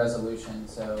rendering resolution.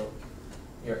 So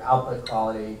your output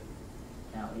quality,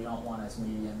 you don't want as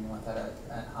medium. You want that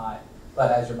at high.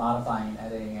 But as you're modifying and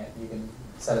editing it, you can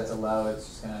set it to low. It's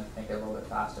just going to make it a little bit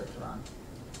faster to run.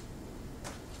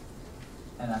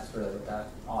 And that's really what that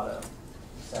auto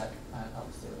set kind of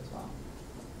helps do as well.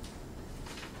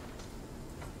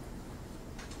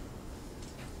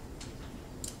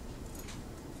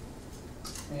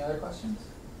 Any other questions?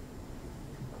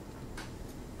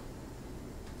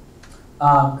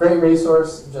 Great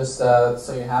resource, just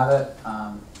so you have it.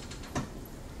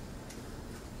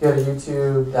 Go to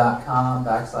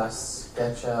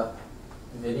youtube.com/SketchUp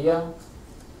video.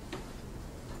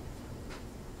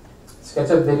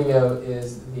 SketchUp Video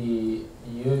is the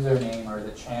username or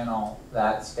the channel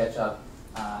that SketchUp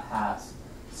has.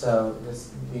 So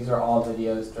these are all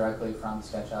videos directly from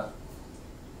SketchUp.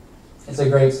 It's a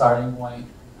great starting point.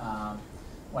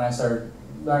 When I started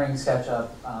learning SketchUp,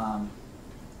 I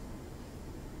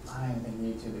don't even think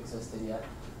YouTube existed yet,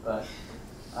 but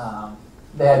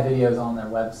they had videos on their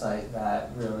website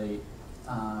that really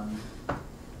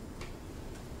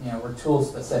were tool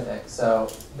specific. So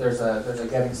there's a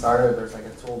getting started, there's like a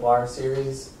toolbar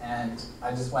series, and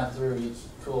I just went through each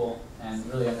tool and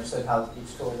really understood how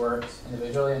each tool works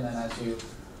individually, and then as you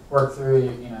work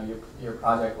through your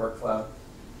project workflow,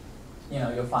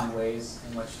 you'll find ways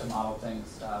in which to model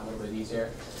things a little bit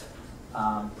easier.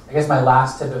 I guess my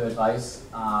last tip of advice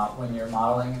when you're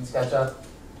modeling in SketchUp,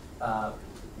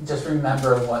 just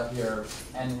remember what your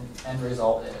end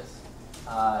result is.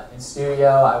 In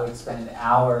Studio, I would spend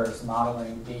hours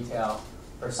modeling detail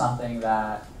for something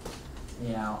that,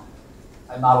 I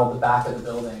modeled the back of the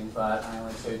building, but I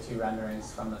only showed 2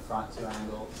 renderings from the front 2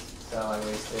 angles. So I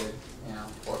wasted,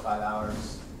 4 or 5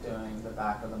 hours doing the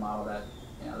back of the model that,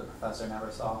 the professor never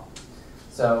saw.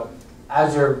 So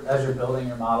as you're building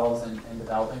your models and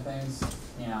developing things,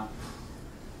 I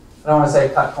don't want to say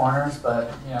cut corners,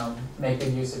 but make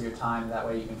good use of your time. That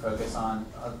way you can focus on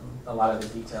a lot of the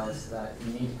details that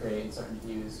you need to create in certain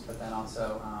views, but then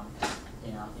also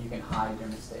you can hide your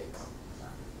mistakes.